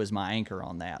 Joey was my anchor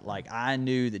on that. Like I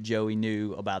knew that Joey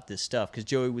knew about this stuff because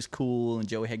Joey was cool and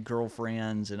Joey had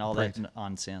girlfriends and all that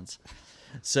nonsense.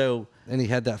 So And he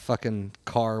had that fucking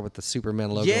car with the Superman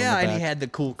logo on the yeah, back. and he had the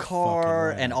cool car,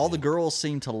 right, and all the girls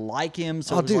seemed to like him.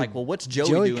 So Oh, it was dude, like, well, what's Joey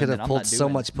doing could that have I'm pulled not so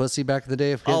doing? much pussy back in the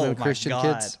day if he Oh, had been my Christian God.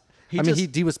 kids. He I mean,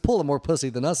 just- he was pulling more pussy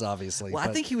than us, obviously. Well, I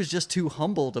but think he was just too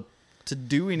humble to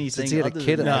do anything. Since he had a other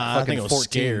kid than at that. like Nah, I fucking think I was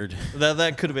 14. scared.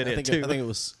 That could have been I it think, too. I think it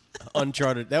was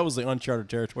uncharted. That was the uncharted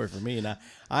territory for me, and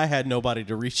I had nobody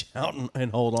to reach out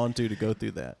and hold on to go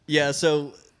through that. Yeah,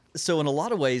 so in a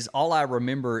lot of ways, all I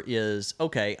remember is,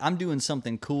 okay, I'm doing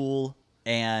something cool,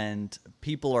 and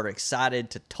people are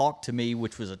excited to talk to me,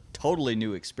 which was a totally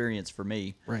new experience for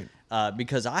me. Right.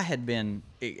 Because I had been,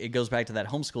 it goes back to that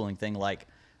homeschooling thing, like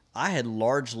I had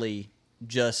largely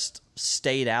just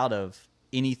stayed out of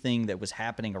anything that was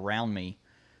happening around me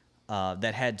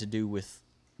that had to do with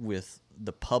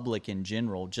the public in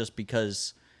general, just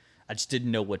because I just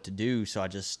didn't know what to do. So I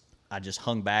just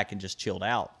hung back and just chilled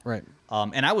out. Right.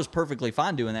 And I was perfectly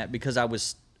fine doing that because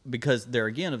there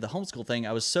again of the homeschool thing,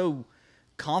 I was so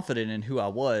confident in who I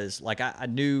was. Like I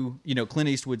knew, Clint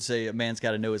Eastwood would say a man's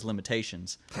got to know his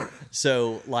limitations.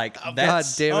 So like God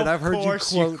that's damn it! Of I've heard you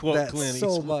course you quote, quote that Clint so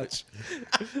Eastwood. much.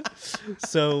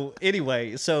 so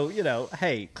anyway, so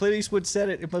hey, Clint Eastwood said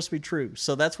it, it must be true.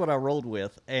 So that's what I rolled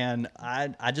with, and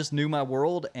I just knew my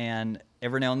world, and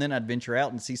every now and then I'd venture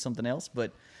out and see something else.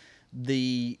 But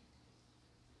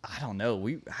I don't know,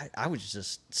 I was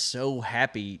just so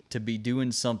happy to be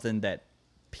doing something that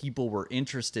people were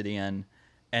interested in,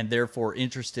 and therefore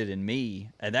interested in me,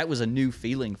 and that was a new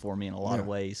feeling for me in a lot of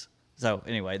ways. So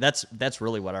anyway, that's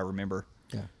really what I remember.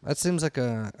 Yeah, that seems like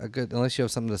a good. Unless you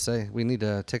have something to say, we need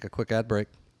to take a quick ad break.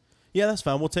 Yeah, that's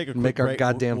fine. We'll take a quick Make our break.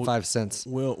 goddamn We'll- 5 cents.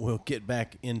 We'll get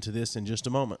back into this in just a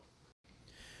moment.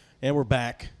 And we're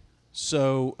back.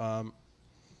 So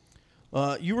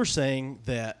you were saying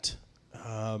that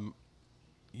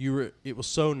it was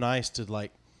so nice to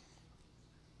like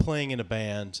playing in a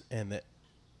band and that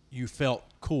you felt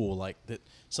cool, like that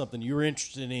something you were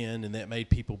interested in and that made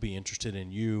people be interested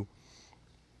in you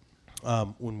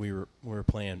when we were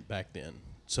playing back then.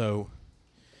 So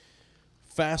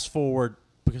fast forward,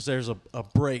 because there's a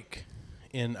break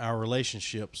in our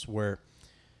relationships where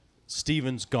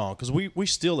Steven's gone. Because we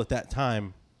still at that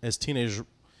time as teenagers,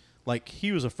 like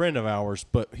he was a friend of ours,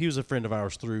 but he was a friend of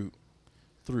ours through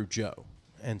Joe.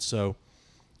 And so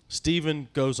Steven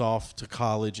goes off to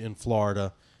college in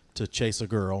Florida to chase a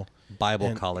girl.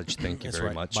 Bible college, thank you That's very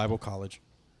right, much. Bible college.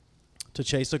 To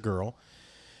chase a girl.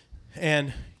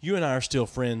 And you and I are still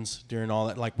friends during all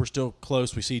that. Like, we're still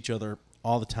close. We see each other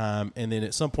all the time. And then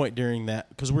at some point during that,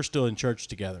 because we're still in church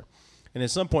together, and at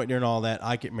some point during all that,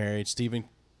 I get married. Steven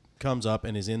comes up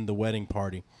and is in the wedding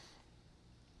party.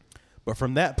 But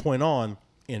from that point on,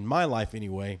 in my life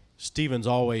anyway, Steven's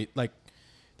always, like,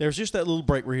 there's just that little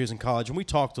break where he was in college, and we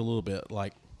talked a little bit.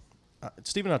 Like,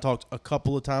 Steven and I talked a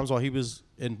couple of times while he was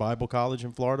in Bible college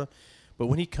in Florida. But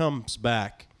when he comes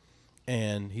back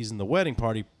and he's in the wedding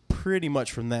party, pretty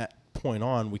much from that point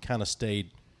on, we kind of stayed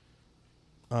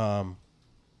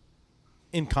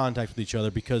in contact with each other,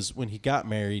 because when he got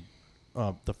married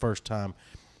the first time,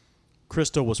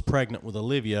 Crystal was pregnant with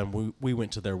Olivia, and we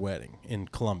went to their wedding in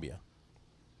Columbia.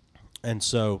 And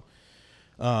so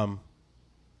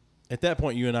at that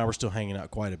point, you and I were still hanging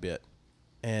out quite a bit.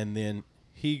 And then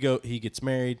he gets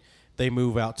married. They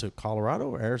move out to Colorado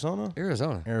or Arizona?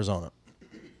 Arizona.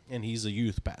 And he's a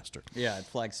youth pastor. Yeah, at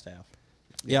Flagstaff.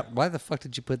 Yep. Why the fuck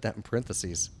did you put that in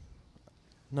parentheses?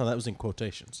 No, that was in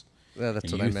quotations. Yeah,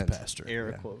 that's A what I youth meant. pastor.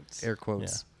 Air quotes. Air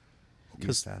quotes.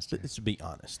 Because Youth pastor. to be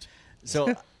honest.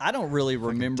 So I don't really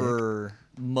remember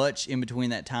much in between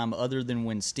that time other than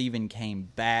when Steven came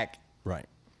back Right.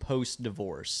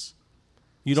 post-divorce.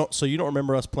 You don't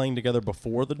remember us playing together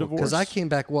before the divorce? Because I came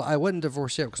back. Well, I wasn't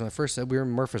divorced yet. Because when I first said we were in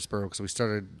Murfreesboro, because we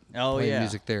started playing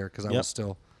music there. Because I Yep. was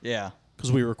still Yeah.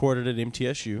 Because we recorded at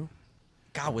MTSU.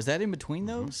 God, was that in between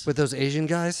those? with those Asian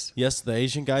guys. Yes, the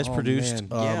Asian guys Oh, produced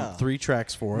man. Yeah. 3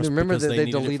 tracks for us. Remember because that they needed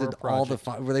it for a deleted all the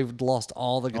project. where they lost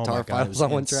all the Oh my guitar God, it was files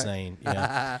on one track. insane.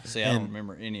 Yeah. See, I don't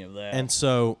remember any of that. And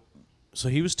so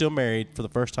he was still married for the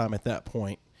first time at that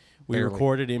point. We Barely.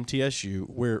 recorded MTSU,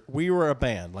 where we were a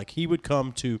band. Like, he would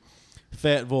come to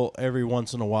Fayetteville every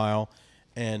once in a while,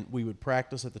 and we would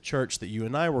practice at the church that you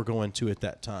and I were going to at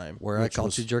that time. Where I which caught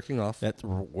was- you jerking off. That's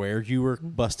where you were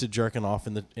busted jerking off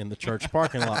in the church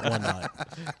parking lot one night.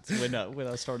 when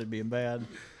I started being bad.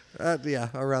 Yeah,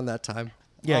 around that time.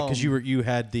 Yeah, because you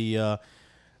had the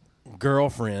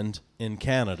girlfriend in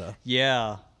Canada,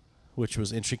 Yeah. which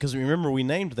was interesting. Because remember, we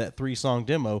named that 3-song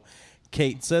demo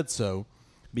 "Kate Said So,"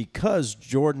 because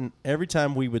Jordan, every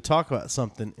time we would talk about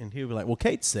something, and he would be like, "Well,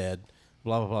 Kate said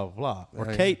blah blah blah blah," or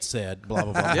Oh, yeah. "Kate said blah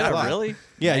blah blah." Did I blah. really?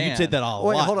 Yeah, you Man. did that a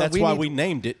Wait, lot. hold on, That's we why need- we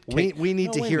named it. we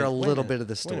need to wait hear minute, a wait little minute, bit of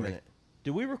the wait a story. minute.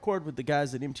 Did we record with the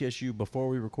guys at MTSU before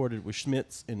we recorded with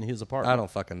Schmitz in his apartment? I don't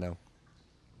fucking know.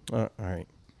 All right.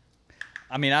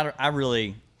 I mean, I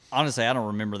really, honestly, I don't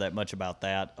remember that much about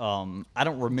that. I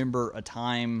don't remember a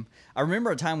time. I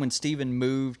remember a time when Steven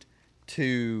moved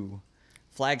to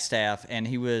Flagstaff and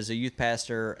he was a youth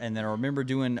pastor, and then I remember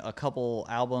doing a couple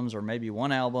albums or maybe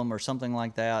one album or something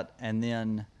like that, and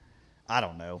then I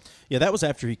don't know. Yeah, that was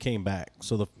after he came back.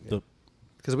 So the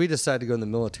Because we decided to go in the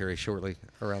military shortly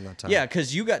around that time. Yeah,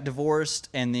 because you got divorced,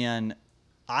 and then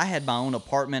I had my own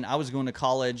apartment. I was going to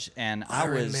college, and I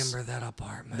was remember that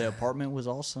apartment. the apartment was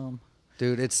awesome.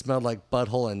 Dude, it smelled like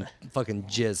butthole and fucking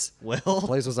jizz. Well, The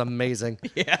place was amazing.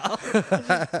 yeah,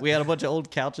 we had a bunch of old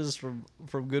couches from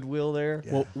Goodwill there.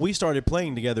 well, we started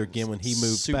playing together again when he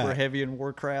moved Super back, heavy in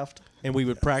Warcraft. and we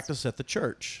would practice at the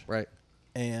church. Right.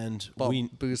 And Bought we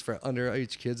booze for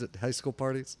underage kids at high school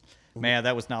parties. Man,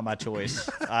 that was not my choice.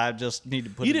 I just need to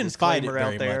put You a didn't fight it disclaimer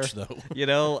out very there. much, though. You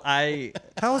know,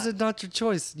 How is it not your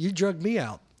choice? You drugged me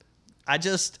out.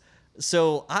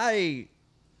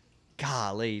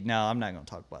 golly, no, I'm not going to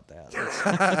talk about that.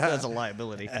 That's a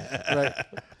liability. Right.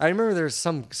 I remember there's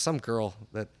some girl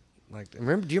that like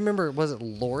remember do you remember was it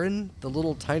Lauren, the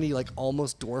little tiny like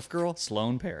almost dwarf girl?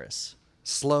 Sloan Paris.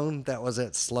 Sloan, that was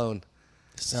it, Sloan.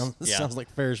 this Yeah. sounds like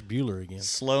Ferris Bueller again.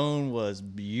 Sloan was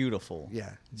beautiful.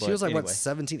 Yeah. But She was like what, anyway.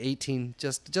 17, 18,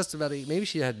 just about 8. Maybe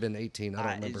she had been 18, I don't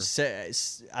remember.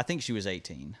 I think she was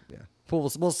 18. Yeah.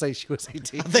 We'll say she was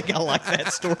 18. I think I like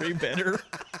that story better.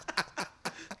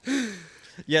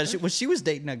 Yeah, she was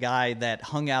dating a guy that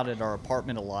hung out at our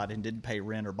apartment a lot and didn't pay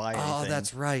rent or buy anything. Oh,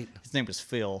 that's right. His name was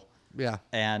Phil. Yeah.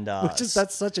 And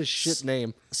That's such a shit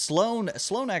name. Sloan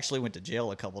actually went to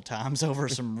jail a couple times over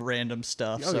some random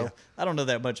stuff. Oh, So yeah. I don't know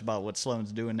that much about what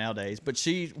Sloan's doing nowadays. But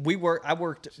I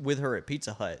worked with her at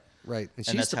Pizza Hut. Right. And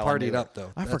she And used that's to how I party knew it her. up,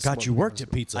 though. I That's forgot what you it worked was.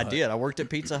 at Pizza I Hut. did. I worked at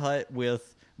Pizza Hut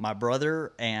with my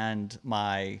brother and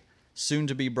my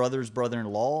soon-to-be brother's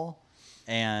brother-in-law,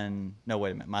 and no,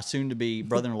 wait a minute, my soon-to-be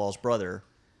brother-in-law's brother,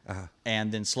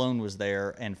 and then Sloan was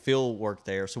there, and Phil worked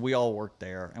there, so we all worked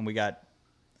there, and we got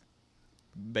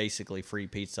basically free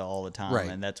pizza all the time, Right.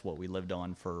 and that's what we lived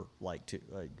on for like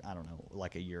I don't know,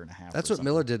 like a year and a half. That's or what something.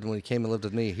 Miller did when he came and lived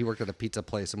with me. He worked at a pizza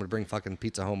place and would bring fucking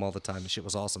pizza home all the time. The shit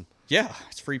was awesome. Yeah,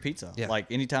 it's free pizza. Yeah.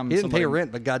 Like anytime He didn't pay somebody-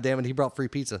 rent, but goddamn it, he brought free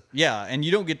pizza. Yeah, and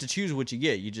you don't get to choose what you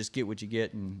get. You just get what you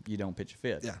get, and you don't pitch a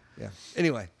fit. Yeah, yeah.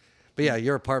 Anyway, but yeah,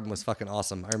 your apartment was fucking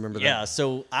awesome. I remember that. Yeah,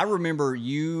 so I remember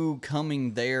you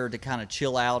coming there to kind of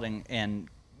chill out, and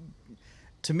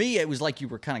to me, it was like you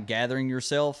were kind of gathering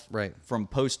yourself Right. from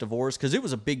post-divorce, because it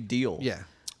was a big deal. Yeah.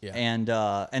 Yeah.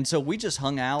 And so we just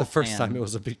hung out. The first and- time it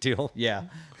was a big deal. Yeah,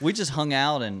 we just hung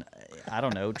out and I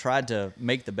don't know, tried to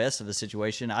make the best of the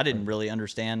situation. I didn't really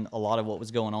understand a lot of what was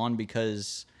going on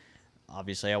because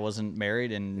obviously I wasn't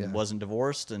married and Yeah. wasn't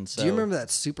divorced, and so Do you remember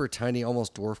that super tiny,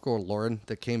 almost dwarf girl, Lauren,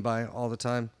 that came by all the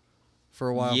time for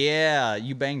a while? Yeah,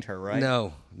 you banged her, right?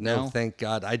 No, No? thank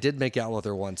God. I did make out with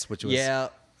her once, which was Yeah.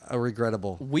 a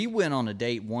regrettable. We went on a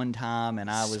date one time, and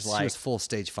I was She like, was full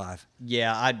stage 5.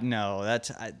 yeah, I know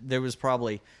there was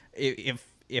probably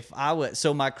if I was,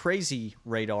 so my crazy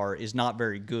radar is not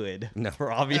very good No.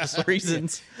 for obvious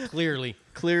reasons. Clearly.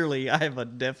 Clearly, I have a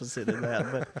deficit in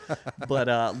that.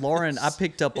 But Lauren, I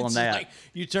picked up on It's that. like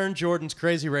you turn Jordan's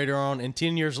crazy radar on, and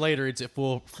 10 years later, it's at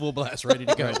full blast, ready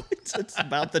to go. It's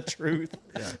about the truth.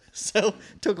 So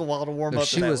took a while to warm No, up.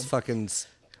 to she that was one. fucking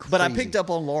But I crazy. picked up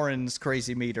on Lauren's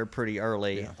crazy meter pretty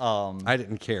early. I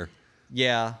didn't care.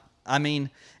 Yeah. I mean,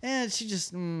 she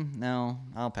just no.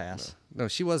 I'll pass. No,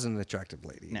 she wasn't an attractive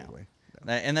lady No. anyway.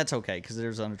 And that's okay because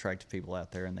there's unattractive people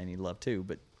out there and they need love too.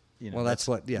 But you know, Well, that's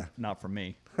what, yeah. not for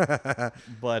me. But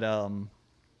that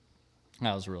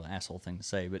was a real asshole thing to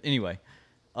say. But anyway,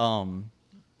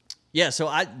 yeah. So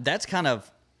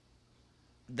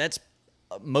that's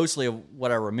mostly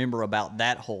what I remember about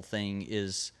that whole thing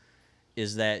is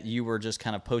that you were just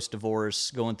kind of post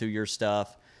divorce going through your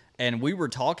stuff, and we were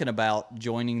talking about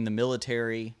joining the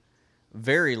military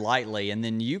very lightly, and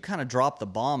then you kind of dropped the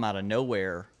bomb out of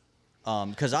nowhere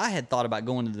because I had thought about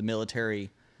going to the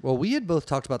military. Well, we had both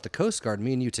talked about the Coast Guard,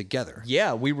 me and you together.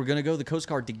 Yeah, we were going to go to the Coast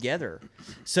Guard together.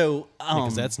 So,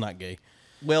 Because that's not gay.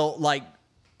 well, like,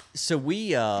 so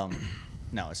we, no,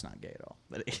 it's not gay at all.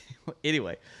 But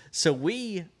anyway, so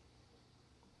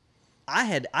I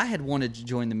had wanted to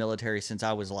join the military since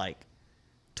I was like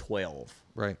 12.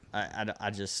 Right. I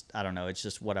don't know. It's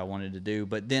just what I wanted to do.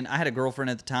 But then I had a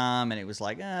girlfriend at the time, and it was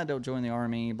like, don't join the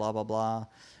Army, blah, blah, blah.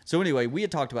 So anyway, we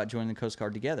had talked about joining the Coast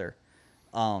Guard together.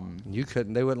 You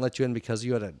couldn't. They wouldn't let you in because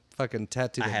you had a fucking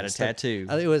tattoo. I that had was a tattoo.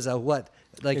 It was a what?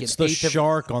 Like It's an the eighth of-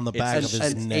 shark on the back of It's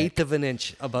his an neck. eighth of an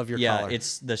inch above your Yeah, collar.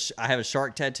 it's I have a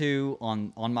shark tattoo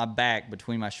on my back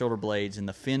between my shoulder blades, and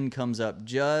the fin comes up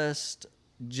just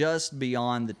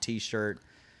beyond the t-shirt,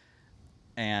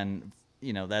 and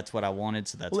you know that's what I wanted.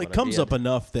 So that's Well, what it comes I did. up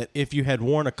enough that if you had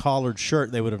worn a collared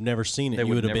shirt, they would have never seen it. They You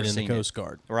would have never been in the seen it. Coast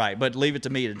Guard. right? But leave it to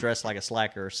me to dress like a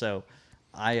slacker. So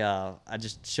I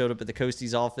just showed up at the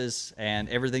Coastie's office, and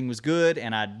everything was good,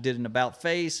 and I did an about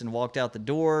face and walked out the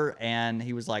door, and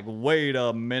he was like, "Wait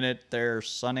a minute, there,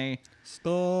 Sonny."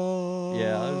 Stop.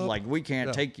 Yeah, I was like, "We can't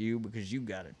Yeah. take you because you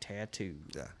got a tattoo."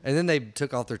 Yeah. And then they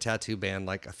took off their tattoo ban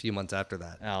like a few months after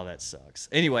that. Oh, that sucks.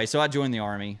 Anyway, so I joined the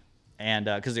Army, and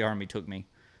because the Army took me,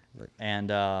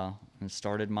 and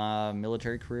started my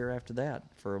military career after that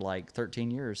for like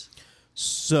 13 years.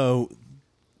 So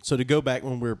to go back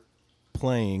when we're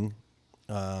playing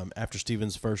after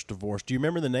Steven's first divorce, do you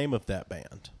remember the name of that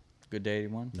band? Good Day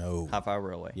 81? No. Hi-Fi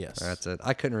Railway. Yes. That's it.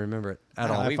 I couldn't remember it at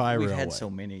Oh, all. we've Hi-Fi had Railway. so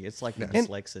many. It's like And-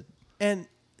 dyslexic. And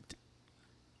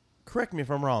correct me if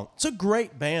I'm wrong. It's a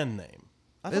great band name.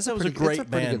 I thought It's a that was a pretty- it's a great pretty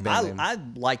band good name. band.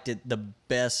 I liked it the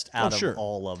best out sure. of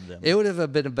all of them. It would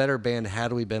have been a better band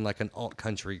had we been like an alt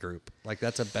country group. Like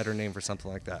that's a better name for something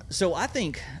like that. So I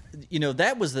think,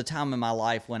 that was the time in my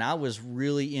life when I was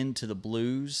really into the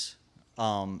blues.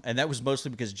 And that was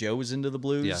mostly because Joe was into the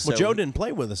blues. Yeah. Well, so Joe didn't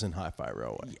play with us in Hi-Fi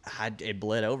Railway. it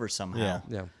bled over somehow.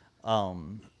 Yeah. Yeah.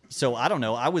 So I don't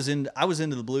know. I was into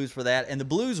the blues for that, and the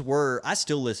blues were. I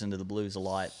still listen to the blues a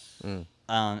lot,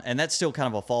 and that's still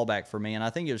kind of a fallback for me. And I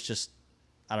think it was just,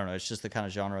 I don't know. It's just the kind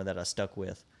of genre that I stuck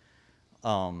with.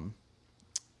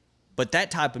 But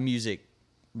that type of music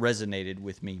resonated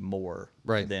with me more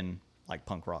Right. than like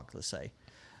punk rock, let's say.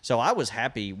 So I was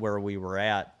happy where we were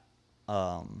at.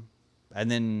 And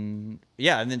then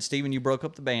Steven, you broke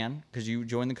up the band because you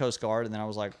joined the Coast Guard, and then I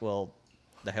was like, well,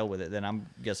 the hell with it. Then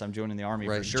guess I'm joining the Army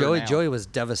Right. for sure. Joey now. Joey was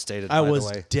devastated. I by was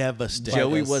the way. devastated.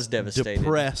 Joey was devastated.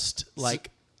 Depressed, like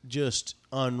just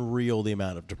unreal the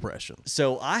amount of depression.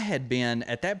 So I had been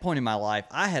at that point in my life.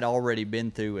 I had already been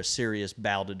through a serious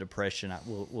bout of depression.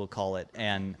 We'll call it,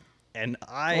 and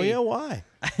I. Oh yeah, why?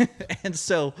 And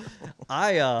so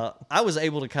I was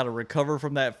able to kind of recover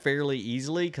from that fairly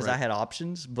easily because I had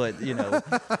options. But you know,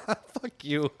 Fuck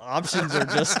you. options are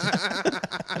just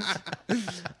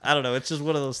I don't know. It's just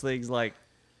one of those things like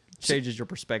changes your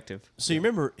perspective. So you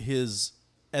remember his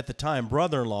at the time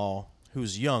brother-in-law,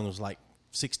 who's young, was like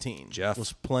 16. Jeff.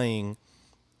 was playing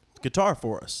guitar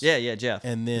for us. Yeah, Jeff.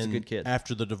 And He's then a good kid.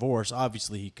 after the divorce,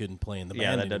 obviously he couldn't play in the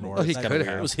Yeah, band that doesn't anymore. work. Oh, he That- could It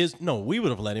have. was his. No, we would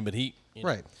have let him, but he.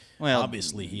 Right. Well,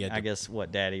 obviously he had. I To, guess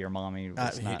what daddy or mommy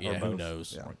was not. yeah, or who both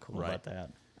knows? weren't cool Right. about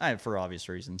that. For obvious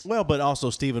reasons. Well, but also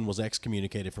Stephen was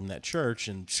excommunicated from that church,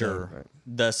 and Sure.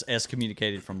 Thus,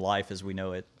 excommunicated from life as we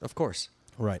know it. Of course.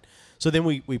 right. So then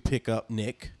we pick up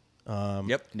Nick.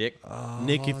 Yep, Nick.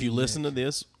 Nick, if you listen to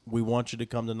this, we want you to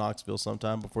come to Knoxville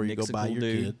sometime before you Nick's go a buy cool your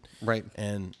dude. kid, Right.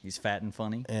 and He's fat and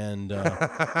funny. be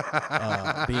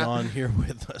on here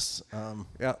with us.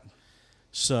 Yeah.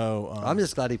 So I'm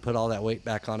just glad he put all that weight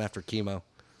back on after chemo.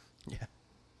 yeah,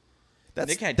 that's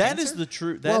Nick had that is cancer? the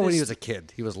truth. Well, when he was a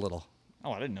kid, he was little.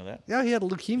 Oh, I didn't know that. Yeah, he had you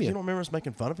leukemia. don't remember us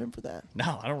making fun of him for that?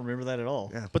 No, I don't remember that at all.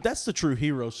 Yeah. But that's the true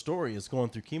hero story: is going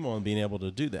through chemo and being able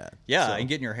to do that. Yeah, So, and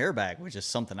getting your hair back, which is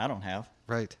something I don't have.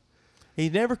 Right. he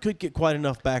never could get quite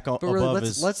enough back But really, above let's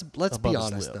his. let's above be his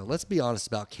honest lip. though. Let's be honest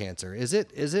about cancer. Is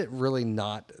it really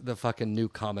not the fucking new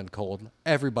common cold?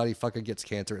 Everybody fucking gets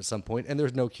cancer at some point, and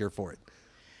there's no cure for it.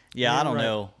 Yeah, Yeah, I don't right.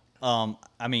 know.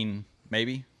 I mean,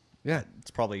 maybe. Yeah. It's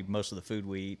probably most of the food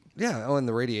we eat. Yeah, oh, and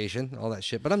the radiation, all that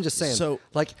shit. But I'm just saying, So-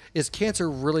 like, is cancer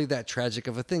really that tragic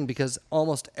of a thing? Because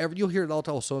almost you'll hear it all the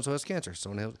time. Oh, so and so has cancer.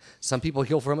 Some people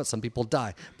heal from it. Some people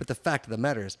die. But the fact of the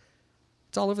matter is,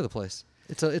 it's all over the place.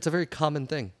 It's a very common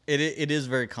thing. It is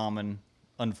very common,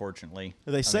 unfortunately.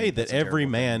 They say that that's a every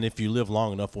terrible man, if you live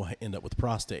long enough, will end up with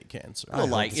prostate cancer. Well,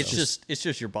 like hope it's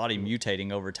just your body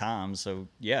mutating over time. So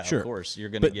yeah, Sure. of course you're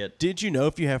gonna But get. did you know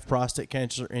if you have prostate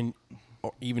cancer,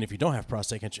 or even if you don't have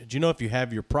prostate cancer, do you know if you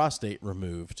have your prostate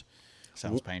removed,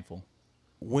 Sounds painful.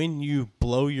 when you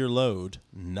blow your load,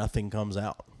 nothing comes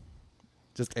out.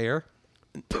 Just air.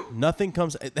 Nothing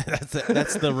comes.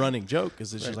 That's the running joke.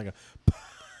 Is it's just like a.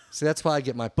 See, that's why I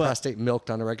get my prostate milked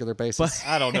on a regular basis.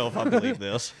 I don't know if I believe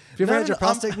this. Have you ever No, had your no,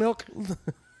 I'm- prostate milk?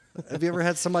 Have you ever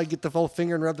had somebody get the whole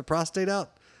finger and rub the prostate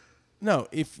out? No,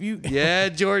 if you. Yeah,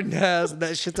 Jordan has.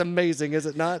 That shit's amazing, is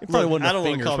it not? Probably wasn't I a don't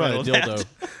wanna finger, it's probably a comment on dildo.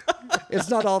 It's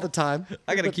not all the time.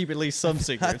 I got to keep at least some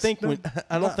secrets. I think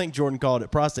I don't think Jordan called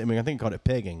it prostate. I mean, I think he called it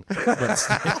pegging. But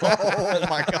Oh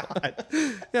my god!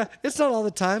 Yeah, it's not all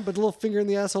the time, but a little finger in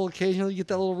the asshole occasionally. You get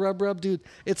that little rub, dude.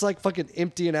 It's like fucking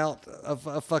emptying out of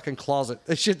a fucking closet.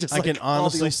 That shit just. I like, can all the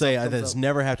honestly old say stuff comes that's out.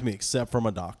 never happened to me except from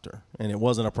a doctor, and it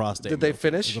wasn't a prostate. Did they milk.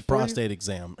 finish It was a for you? prostate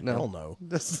exam. No. Hell no,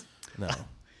 This- no.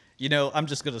 You know, I'm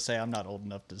just gonna say I'm not old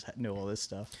enough to know all this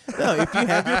stuff. No, if you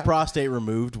have your prostate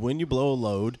removed when you blow a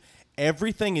load,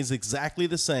 everything is exactly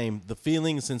the same. The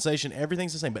feeling, the sensation,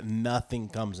 everything's the same, but nothing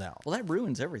comes out. Well, that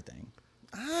ruins everything.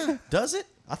 Does it?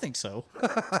 I think so.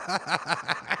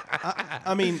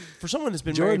 I mean, for someone that's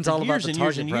been Jordan's married all for about years the and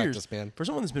years target and practice, years, man. for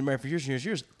someone that's been married for years and years and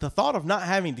years, the thought of not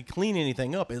having to clean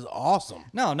anything up is awesome.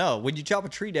 No. When you chop a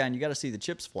tree down, you got to see the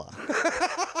chips fly.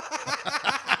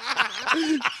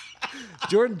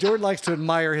 Jordan likes to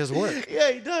admire his work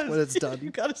Yeah, he does. when it's done. You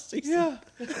got to see. Yeah.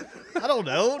 I don't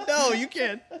know. No, you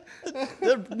can't.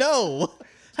 No.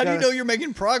 How do you Gotta- know you're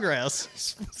making progress?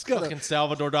 It's got Fucking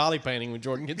Salvador Dali painting when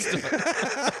Jordan gets done.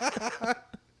 a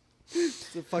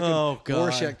fucking Oh, God.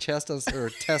 Rorschach test on some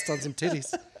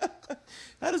titties.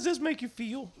 How does this make you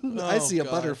feel? I see a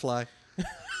God. butterfly.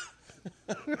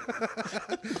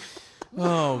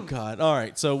 Oh God! All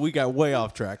right, so we got way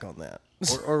off track on that.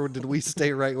 Or did we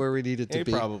stay right where we needed to Hey,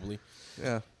 be? probably.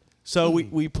 Yeah. So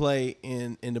we play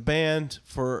in the band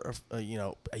for a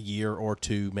year or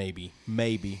two, maybe.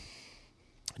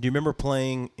 Do you remember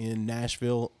playing in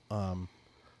Nashville?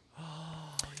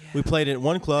 We played at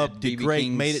one club, At did BB great,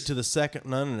 King's. made it to the second.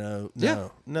 No. Yeah.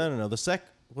 The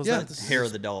Was Yeah. that the Hair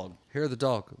of the Dog. Hair of the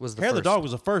Dog was the Hair first. of the Dog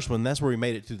was the first one. That's where we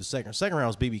made it to the second. Second round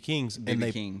was BB King's, and BB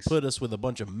they King's. put us with a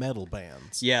bunch of metal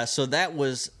bands. Yeah, so that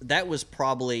was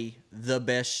probably the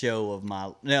best show of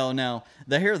my. No,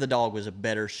 the Hair of the Dog was a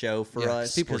better show for Yeah, 'cause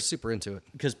us. people were super into it.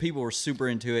 because people were super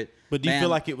into it. But do you Man, feel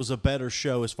like it was a better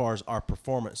show as far as our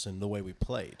performance and the way we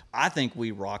played? I think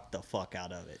we rocked the fuck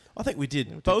out of it. I think we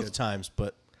did both times,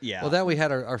 but Yeah. Well, that we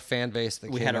had our fan base. That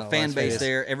we came had our out fan last base Vegas.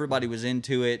 there. Everybody was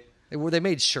into it. They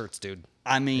made shirts, dude.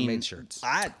 I mean, made shirts.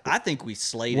 I think we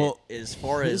slayed Well, it as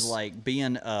far as like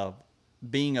being a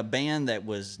band that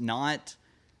was not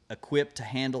equipped to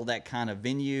handle that kind of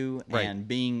venue Right. and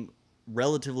being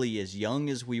relatively as young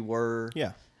as we were.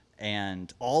 Yeah.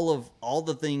 And all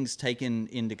the things taken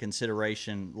into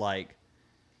consideration, like,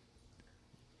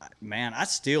 man, I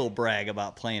still brag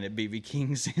about playing at BB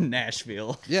King's in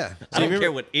Nashville. Yeah. I don't remember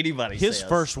care what anybody his says.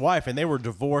 first wife, and they were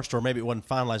divorced, or maybe it wasn't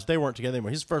finalized. They weren't together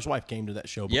anymore. His first wife came to that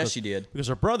show. Yes, she did. Because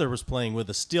her brother was playing with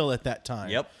us still at that time.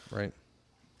 Yep. Right.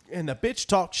 And the bitch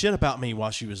talked shit about me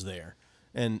while she was there.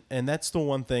 And that's the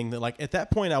one thing that, like, at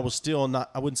that point I was still not,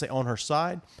 I wouldn't say on her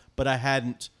side, but I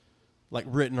hadn't, like,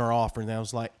 written her off or anything. I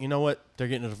was like, you know what? They're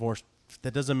getting a divorce.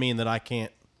 That doesn't mean that I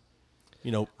can't,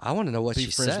 you know, I want to know what be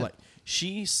she friends. said. Like,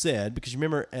 she said, because you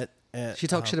remember at She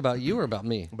talked shit about you or about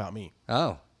me? about me.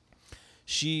 Oh.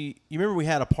 You remember we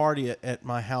had a party at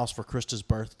my house for Krista's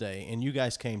birthday, and you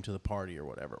guys came to the party or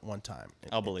whatever one time.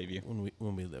 I'll believe you.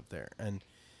 when we lived there, and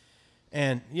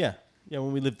yeah,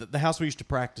 when we lived at the house we used to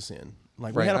practice in,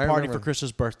 like we Right, had I a party for remember.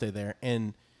 Krista's birthday there,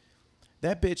 and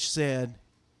that bitch said,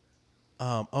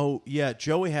 "Oh yeah,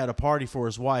 Joey had a party for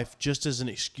his wife just as an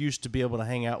excuse to be able to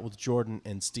hang out with Jordan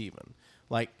and Steven."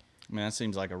 Like, I mean, that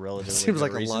seems like a relatively Seems good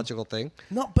like reason. a logical thing.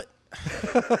 no, but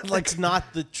that's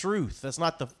not the truth. That's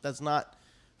not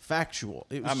factual.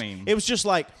 It was, I mean- it was just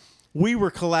like we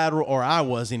were collateral, or I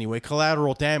was anyway,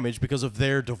 collateral damage because of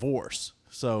their divorce.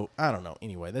 So I don't know.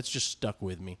 Anyway, that's just stuck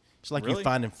with me. It's like Really? you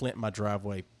finding Flint in my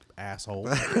driveway, asshole.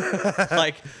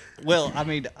 Like, well, I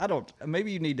mean, I don't.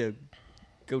 Maybe you need to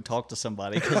go talk to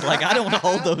somebody because, like, I don't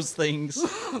hold those things.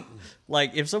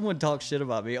 Like, if someone talks shit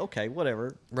about me, okay,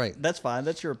 whatever. Right. That's fine.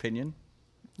 That's your opinion.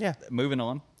 Yeah, Moving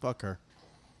on. fuck her.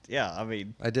 Yeah, I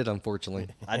mean, I did, unfortunately,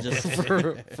 I just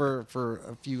for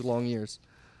a few long years.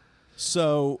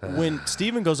 So when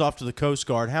Steven goes off to the Coast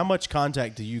Guard, how much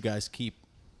contact do you guys keep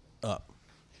up?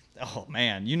 oh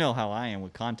man, you know how I am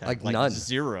with contact. Like Like none.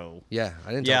 zero. Yeah,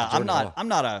 I didn't. Yeah, talk to I'm Jordan at not. all. I'm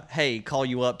not a hey, call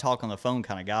you up, talk on the phone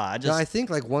kind of guy. I just No, I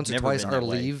think like once or never twice been our that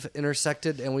way. leave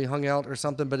intersected and we hung out or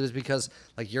something, but it's because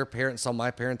like your parents saw my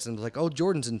parents and was like, "Oh,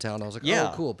 Jordan's in town." I was like, Yeah.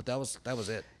 "Oh, cool," but that was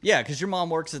it. Yeah, because your mom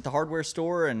works at the hardware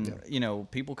store, and you know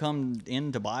people come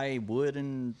in to buy wood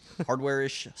and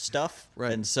hardware-ish stuff.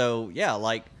 Right. And so yeah,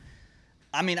 like,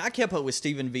 I mean, I kept up with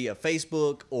Steven via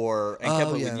Facebook, and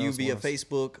kept Oh, up yeah, with you those via ones.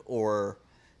 Facebook, or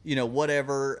you know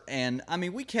whatever. And I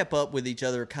mean, we kept up with each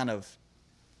other kind of,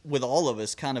 with all of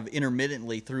us, kind of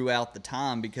intermittently throughout the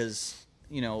time because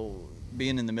you know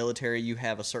being in the military, you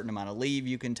have a certain amount of leave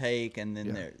you can take, and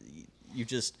then you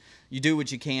do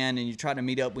what you can and you try to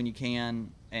meet up when you can,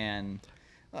 and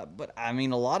but I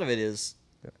mean a lot of it is,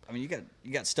 I mean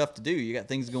you got stuff to do, you got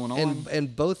things going on.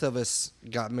 And both of us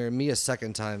got married. Me a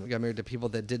second time got married to people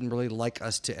that didn't really like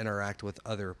us to interact with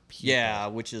other people. Yeah,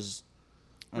 which is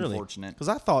Really? unfortunate. Because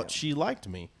I thought she liked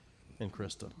me and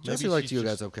Krista. Jesse Maybe liked she's you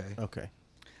just- guys okay. Okay.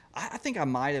 I think I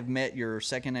might have met your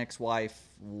second ex-wife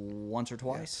once or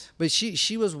twice. But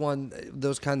she was one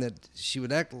those kind that she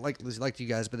would act like you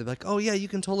guys, but they'd be like, "Oh yeah, you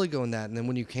can totally go in that." And then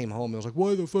when you came home, it was like,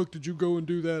 "Why the fuck did you go and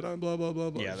do that?" I'm blah blah blah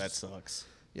blah. Yeah, that sucks.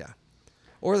 Yeah.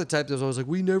 Or the type that was always like,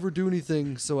 "We never do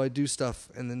anything, so I do stuff,"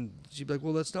 and then she'd be like,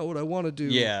 "Well, that's not what I want to do."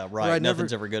 Yeah, right. Or I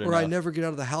Nothing's never, ever good Or I enough. never get out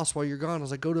of the house while you're gone. I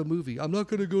was like, "Go to a movie." I'm not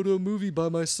going to go to a movie by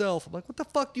myself. I'm like, "What the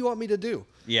fuck do you want me to do?"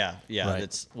 Yeah, Right.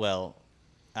 That's, well,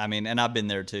 I mean, and I've been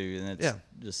there too, and it's Yeah.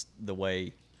 just the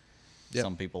way Yeah.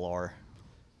 some people are.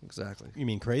 Exactly. You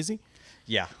mean crazy?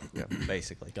 Yeah,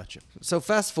 basically. Gotcha. So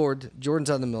fast forward, Jordan's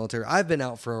out in the military. I've been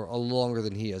out for a longer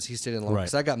than he is. He stayed in longer Right.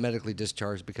 because I got medically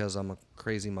discharged because I'm a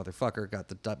crazy motherfucker. Got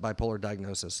the bipolar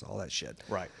diagnosis, all that shit.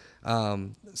 Right.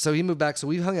 So he moved back. So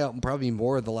we've hung out probably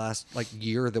more in the last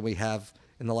year than we have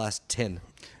in the last 10.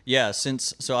 Yeah,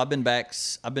 so I've been back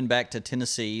to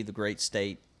Tennessee, the great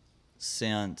state,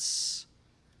 since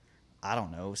I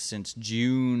don't know, since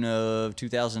June of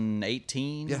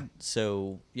 2018. Yeah.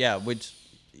 So, yeah, which,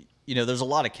 you know, there's a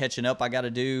lot of catching up I got to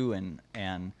do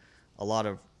and a lot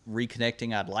of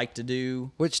reconnecting I'd like to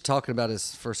do. Which, talking about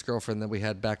his first girlfriend that we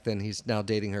had back then, he's now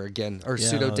dating her again, or Yeah,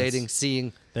 pseudo no, dating, that's-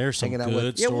 seeing, There's some hanging out good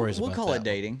with. Yeah, stories we'll about call that it one.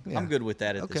 dating. Yeah. I'm good with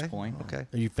that at Okay. this point. Okay.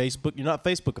 Are you Facebook? You're not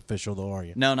Facebook official though, are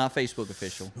you? No, not Facebook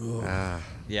official. Ah.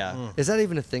 Yeah. Is that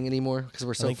even a thing anymore? Because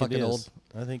we're I so think it fucking is. old.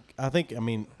 I think. I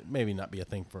mean, maybe not be a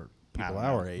thing for people don't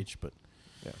our know. age, but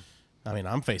Yeah. I mean,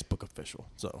 I'm Facebook official,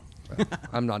 so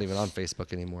I'm not even on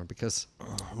Facebook anymore because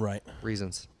right.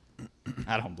 reasons.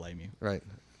 I don't blame you. Right.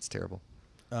 It's terrible.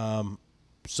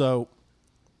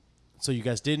 So you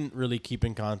guys didn't really keep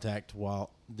in contact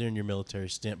while during your military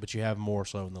stint, but you have more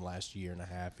so in the last year and a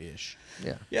half ish.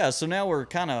 Yeah. Yeah, so now we're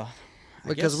kind of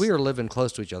Because we were living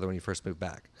close to each other when you first moved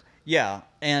back. Yeah,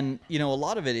 and a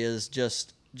lot of it is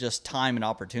just time and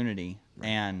opportunity,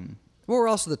 and Well, we're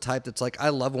also the type that's like, I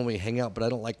love when we hang out, but I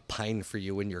don't like pine for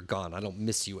you when you're gone. I don't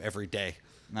miss you every day.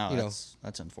 no, You know.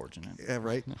 that's unfortunate. Yeah,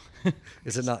 right.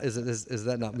 Is it not? Is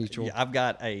that not mutual? Yeah, I've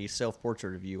got a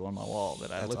self-portrait of you on my wall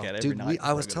that I look at every Dude, night.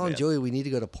 I was before go to telling bed. Joey we need to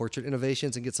go to Portrait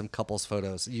Innovations and get some couples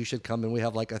photos. You should come and we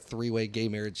have like a 3-way gay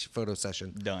marriage photo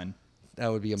session. Done.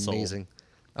 That would be Sold. amazing.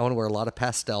 I want to wear a lot of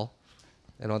pastel,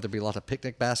 and I want there to be a lot of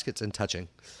picnic baskets and touching.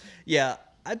 Yeah,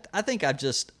 I think I'm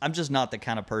just not the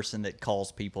kind of person that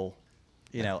calls people.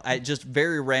 I just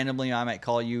very randomly I might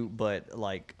call you, but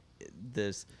like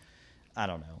this, I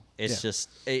don't know. It's Yeah. just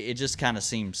it just kind of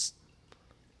seems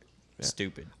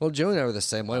stupid. Well, Joey and I were the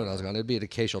same way when I was gone. It'd be an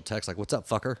occasional text like, "What's up,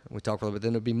 fucker?" And we talk for a little bit.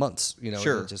 Then it'd be months.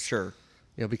 Sure, it just, sure.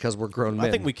 Because we're grown men.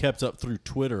 I think we kept up through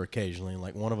Twitter occasionally.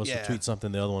 Like one of us Yeah. would tweet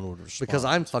something, the other one would respond. because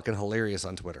I'm fucking hilarious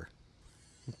on Twitter.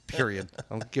 Period. I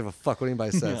don't give a fuck what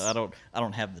anybody says. I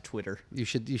don't have the Twitter. You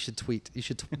should tweet. You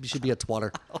should be a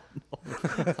twatter.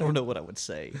 I don't know what I would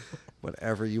say.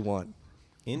 Whatever you want.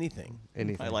 anything.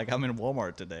 Anything. I'm in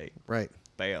Walmart today. Right.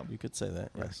 Bam. You could say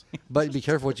that. Yes. But be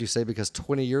careful what you say because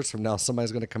 20 years from now,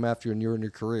 somebody's going to come after you and you're in your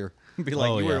career. Be like,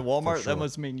 Oh, you were yeah, in for Walmart. sure. That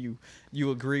must mean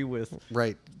you agree with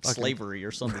Right. Fucking- slavery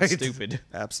or something Right. stupid.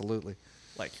 Absolutely.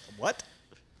 Like what?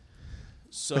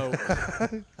 So, I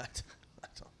don't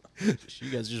know. You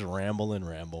guys just ramble and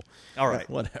ramble. All right.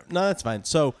 Whatever. No, that's fine.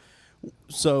 So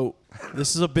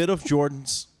this is a bit of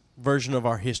Jordan's version of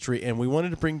our history, and we wanted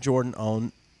to bring Jordan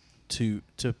on to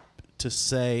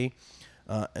say,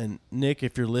 and Nick,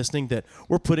 if you're listening, that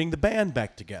we're putting the band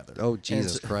back together. Oh, And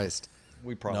Jesus so- Christ.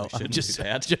 We probably No, shouldn't do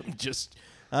that.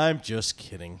 I'm just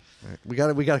kidding. Right. We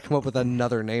got to come up with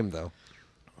another name, though.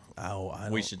 Oh, I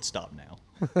don't We should stop now.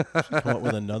 come up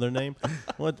with another name.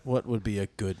 What would be a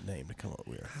good name to come up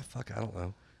with? Fuck, I don't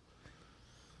know.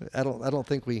 I don't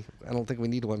think we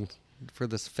need one for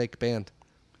this fake band.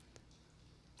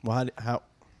 Well, how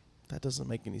that doesn't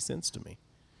make any sense to me.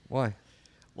 Why?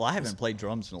 Well, I haven't played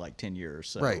drums in like 10 years.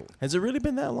 So Right. Has it really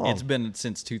been that long? It's been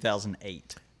since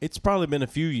 2008. It's probably been a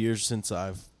few years since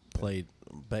I've played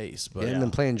bass, but And then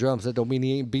playing drums, that don't mean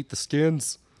he ain't beat the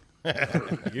Skins.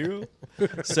 you.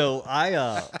 So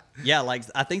I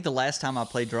think the last time I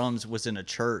played drums was in a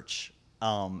church,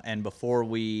 and before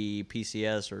we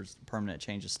PCS or permanent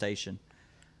change of station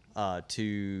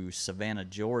to Savannah,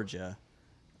 Georgia.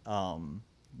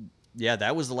 Yeah,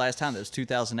 that was the last time. That was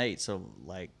 2008. So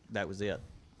like that was it.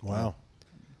 Wow.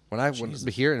 When I was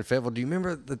here in Fayetteville, do you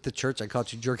remember the church I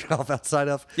caught you jerking off outside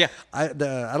of? Yeah. I don't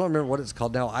remember what it's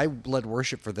called now. I led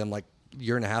worship for them like a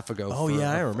year and a half ago. Oh,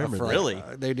 yeah, I remember that. Really?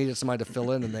 They needed somebody to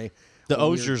fill in, and The we were-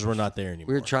 Osiers were not there anymore.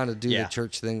 We were trying to do Yeah. the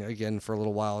church thing again for a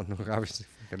little while, and obviously,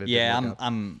 it didn't Yeah, work out.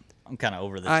 I'm kind of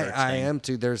over the church I thing. am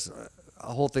too. There's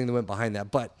a whole thing that went behind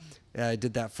that, but I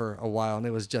did that for a while, and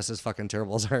it was just as fucking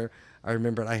terrible as I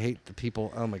remember it. I hate the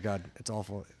people. Oh my god, it's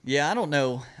awful. Yeah, I don't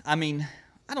know. I mean,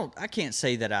 I can't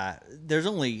say that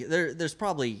there's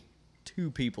probably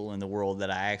 2 people in the world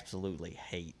that I absolutely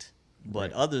hate.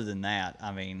 But other than that,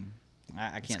 I mean,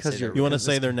 I can't 'cause say you're- that. You want to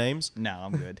say their names? No,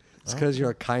 I'm good. It's because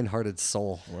you're a kind-hearted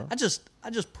soul. I just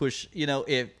push,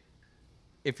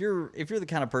 if you're the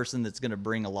kind of person that's going to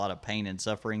bring a lot of pain and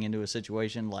suffering into a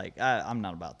situation, like I'm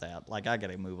not about that. Like I got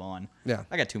to move on. Yeah.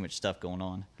 I got too much stuff going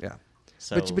on. Yeah,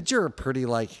 So but you're a pretty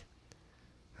like,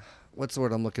 what's the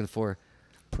word I'm looking for?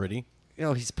 Pretty.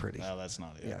 He's pretty. well, that's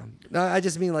not it. Yeah. No, I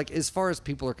just mean like as far as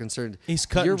people are concerned, He's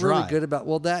cut you're and really dry. good about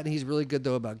that, and he's really good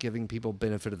though about giving people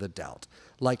benefit of the doubt.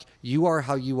 Like you are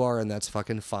how you are, and that's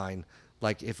fucking fine.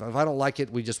 Like if I don't like it,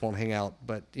 we just won't hang out.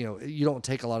 But you don't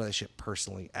take a lot of that shit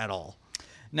personally at all.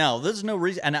 No, there's no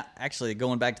reason. And actually,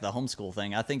 going back to the homeschool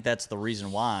thing, I think that's the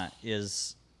reason why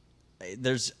is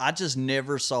I just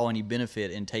never saw any benefit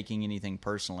in taking anything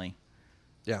personally.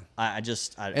 Yeah. I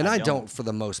I don't for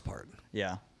the most part.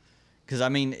 Yeah, because I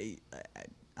mean,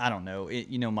 I don't know.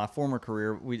 My former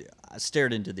career, I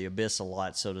stared into the abyss a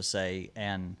lot, so to say,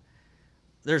 and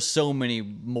there's so many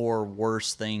more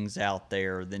worse things out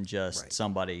there than just Right.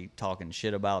 somebody talking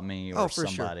shit about me or Oh, for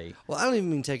somebody. sure. Well, I don't even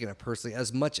mean taking it personally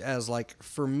as much as like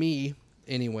for me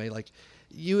anyway. Like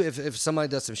if somebody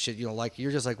does some shit you don't like,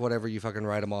 you're just like whatever. You fucking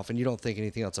write them off, and you don't think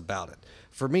anything else about it.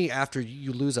 For me, after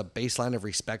you lose a baseline of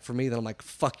respect for me, then I'm like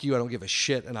fuck you. I don't give a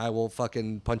shit, and I will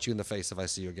fucking punch you in the face if I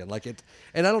see you again. Like it,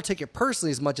 and I don't take it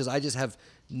personally as much as I just have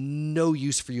no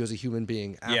use for you as a human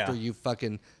being after Yeah. you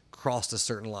fucking crossed a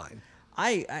certain line.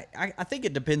 I think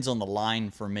it depends on the line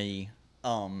for me.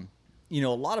 You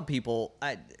know, a lot of people,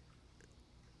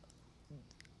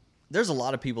 there's a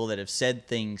lot of people that have said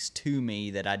things to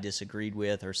me that I disagreed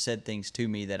with, or said things to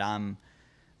me that I'm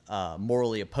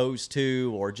morally opposed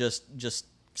to, or just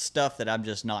stuff that I'm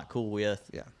just not cool with.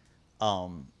 Yeah,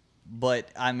 But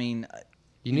I mean,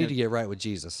 you need to get right with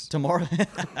Jesus. tomorrow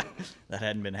that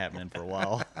hadn't been happening for a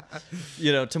while.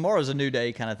 You know, tomorrow's a new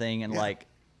day kind of thing, and like,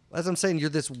 As I'm saying, you're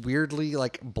this weirdly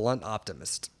like blunt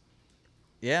optimist.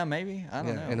 yeah, maybe I don't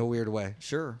Yeah, know. in a weird way.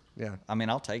 Sure. Yeah. I mean,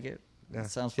 I'll take it. Yeah,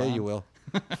 That sounds yeah, fine. you will.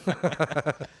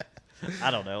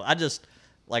 I don't know. I just,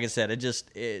 like I said,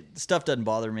 stuff doesn't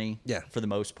bother me. Yeah. For the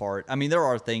most part. I mean, there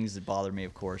are things that bother me,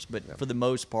 of course, but for the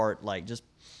most part, like, just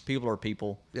people are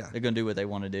people. Yeah. They're gonna do what they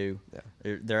want to do.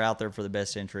 Yeah. They're out there for the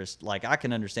best interest. Like, I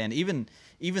can understand even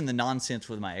the nonsense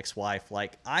with my ex-wife.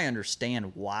 Like, I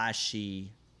understand why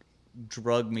she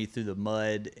drug me through the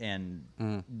mud and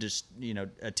just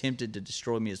attempted to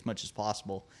destroy me as much as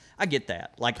possible. I get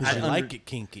that. Like, Because I you like it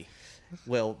kinky.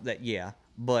 well,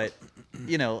 but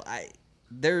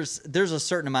there's a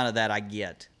certain amount of that I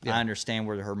get. Yeah. I understand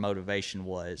where her motivation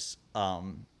was.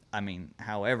 I mean,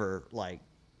 however, like,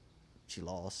 she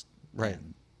lost. Right.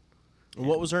 And,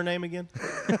 What was her name again?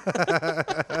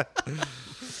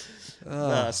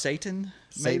 Satan, Satan,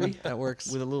 maybe that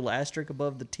works. with a little asterisk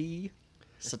above the T.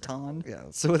 Satan. Yeah.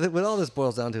 So what all this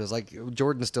boils down to is like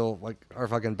Jordan's still like our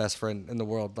fucking best friend in the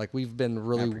world. Like we've been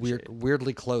really appreciate it.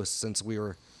 weirdly close since we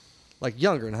were like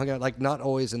younger and hung out. Like not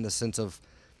always in the sense of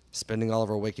spending all of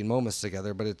our waking moments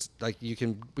together, but it's like we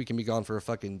can be gone for a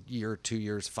fucking year, 2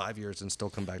 years, 5 years, and still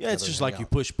come back. Yeah, it's together just and like hang you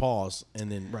out. push pause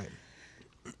and then Right.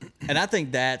 And I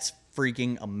think that's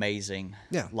freaking amazing.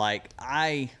 Yeah. Like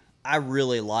I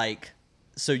really like.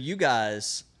 So you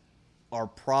guys are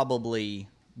probably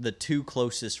the two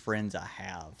closest friends I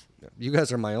have. You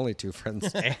guys are my only two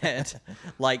friends. And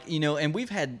like, and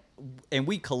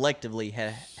we collectively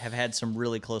have had some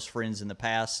really close friends in the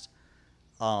past.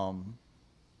 But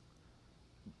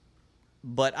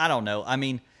I don't know. I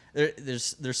mean,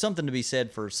 there's something to be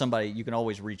said for somebody you can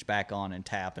always reach back on and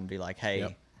tap and be like, hey,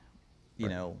 Yep.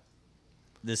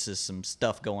 This is some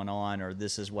stuff going on, or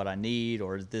this is what I need,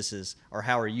 or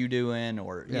how are you doing,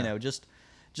 or Yeah. just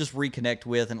reconnect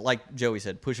with, and like Joey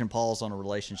said, pushing pause on a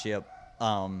relationship.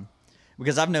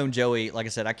 Because I've known Joey, like I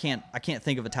said, I can't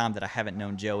think of a time that I haven't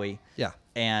known Joey. Yeah.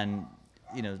 And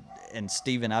and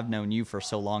Steven, I've known you for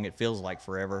so long it feels like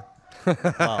forever.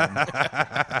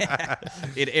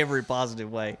 In every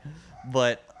positive way.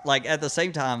 But like at the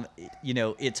same time,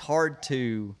 it's hard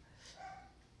to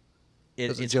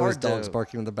Those are it's Joey's hard dogs to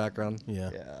barking in the background. yeah.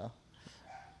 yeah.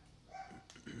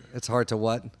 It's hard to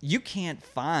what? You can't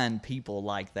find people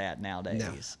like that nowadays.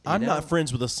 No. you I'm know? not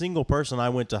friends with a single person I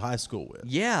went to high school with.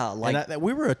 Yeah, like And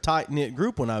we were a tight knit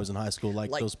group when I was in high school, like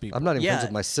Like- those people. I'm not even yeah, friends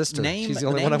with my sister. name- She's the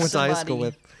only one I name went to high school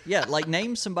somebody- with. Yeah, like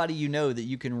name somebody that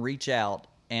you can reach out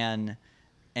and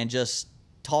just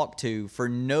talk to for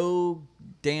no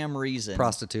damn reason.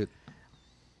 Prostitute.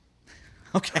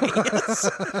 Okay. Yes.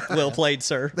 Well played,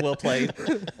 sir. Well played.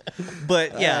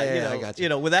 But yeah, yeah, I got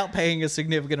you. without paying a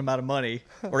significant amount of money,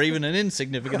 or even an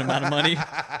insignificant amount of money,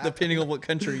 depending on what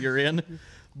country you're in.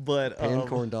 But And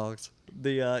corn dogs.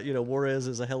 the Juarez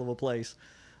is a hell of a place.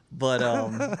 But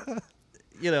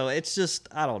it's just,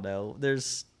 I don't know.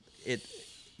 There's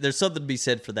something to be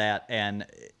said for that, and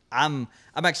I'm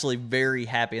actually very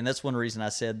happy, and that's one reason I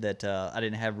said that I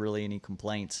didn't have really any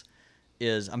complaints.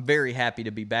 Is I'm very happy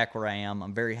to be back where I am.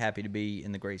 I'm very happy to be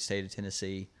in the great state of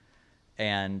Tennessee,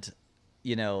 and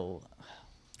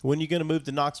When you going to move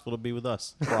to Knoxville to be with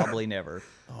us? probably never.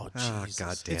 Oh, Ah, Jesus.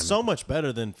 God damn It's it. so much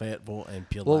better than Fayetteville and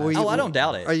Pulaski. Well, Oh, I don't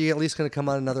doubt it. Are you at least going to come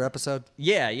on another episode?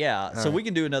 Yeah. So right. we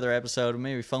can do another episode,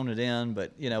 maybe phone it in,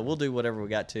 but we'll do whatever we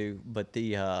got to. But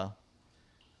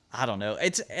I don't know.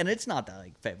 It's not that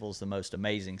like Fayetteville's the most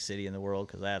amazing city in the world,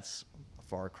 because that's a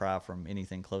far cry from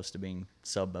anything close to being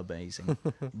sub-amazing.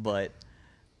 But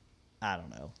I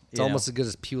don't know. It's almost as good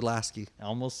as Pulaski.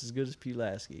 Almost as good as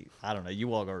Pulaski. I don't know. You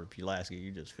walk over to Pulaski,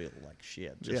 you just feel like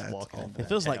shit. Just Yeah, walking. into It that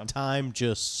feels town. like time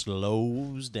just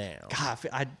slows down. God,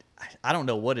 I don't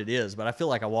know what it is, but I feel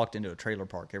like I walked into a trailer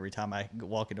park every time I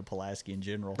walk into Pulaski in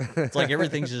general. It's like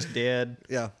everything's just dead.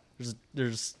 Yeah.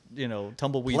 There's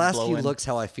tumbleweeds Pulaski blowing. looks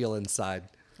how I feel inside.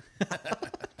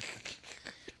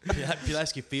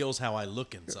 Pulaski feels how I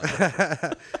look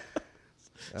inside.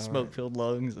 Smoke-filled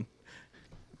lungs, and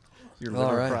you're All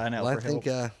literally right. crying out Well, for I think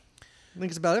help. I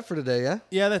think it's about it for today. Yeah.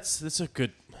 Yeah, that's a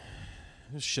good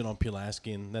shit on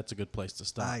Pulaski, and that's a good place to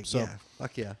stop. So, yeah.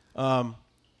 Fuck yeah.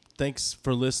 thanks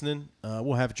for listening.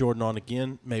 We'll have Jordan on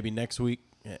again, maybe next week,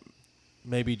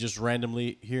 maybe just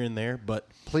randomly here and there. But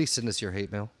Please send us your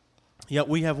hate mail. yeah,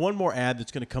 we have one more ad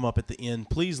that's going to come up at the end.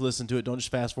 Please listen to it. Don't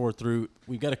just fast forward through.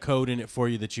 We've got a code in it for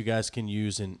you that you guys can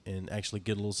use and actually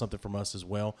get a little something from us as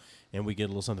well. And we get a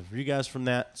little something for you guys from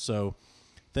that. So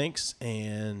thanks,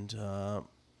 and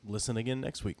listen again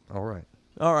next week. All right.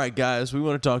 All right, guys, we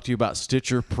want to talk to you about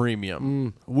Stitcher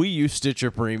Premium. We use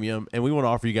Stitcher Premium, and we want to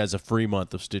offer you guys a free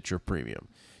month of Stitcher Premium.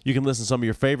 You can listen to some of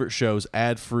your favorite shows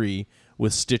ad-free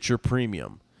with Stitcher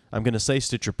Premium. I'm going to say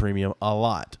Stitcher Premium a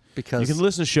lot. Because you can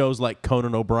listen to shows like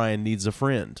Conan O'Brien Needs a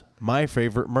Friend, My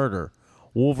Favorite Murder,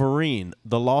 Wolverine,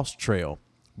 The Lost Trail,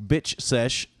 Bitch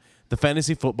Sesh, The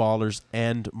Fantasy Footballers,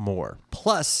 and more.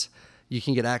 Plus, you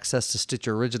can get access to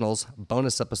Stitcher Originals,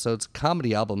 bonus episodes,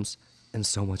 comedy albums, and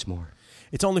so much more.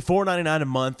 It's only $4.99 a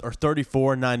month or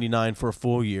 $34.99 for a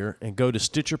full year. And go to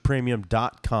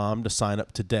StitcherPremium.com to sign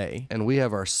up today. And we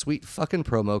have our sweet fucking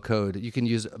promo code. You can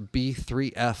use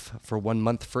B3F for 1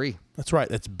 month free. That's right.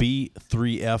 That's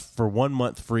B3F for 1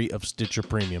 month free of Stitcher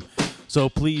Premium. So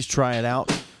please try it out.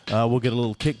 We'll get a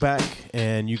little kickback,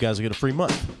 and you guys will get a free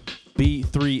month.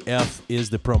 B3F is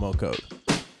the promo code.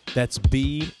 That's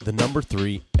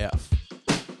B3F.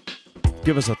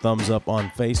 Give us a thumbs up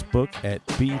on Facebook at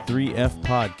B3F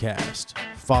Podcast.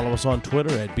 Follow us on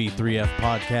Twitter at B3F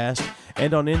Podcast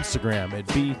and on Instagram at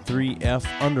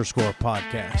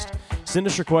B3F_podcast. Send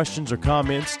us your questions or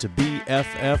comments to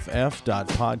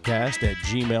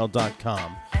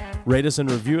bfff.podcast@gmail.com. Rate us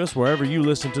and review us wherever you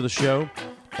listen to the show.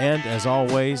 And as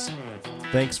always,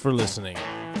 thanks for listening.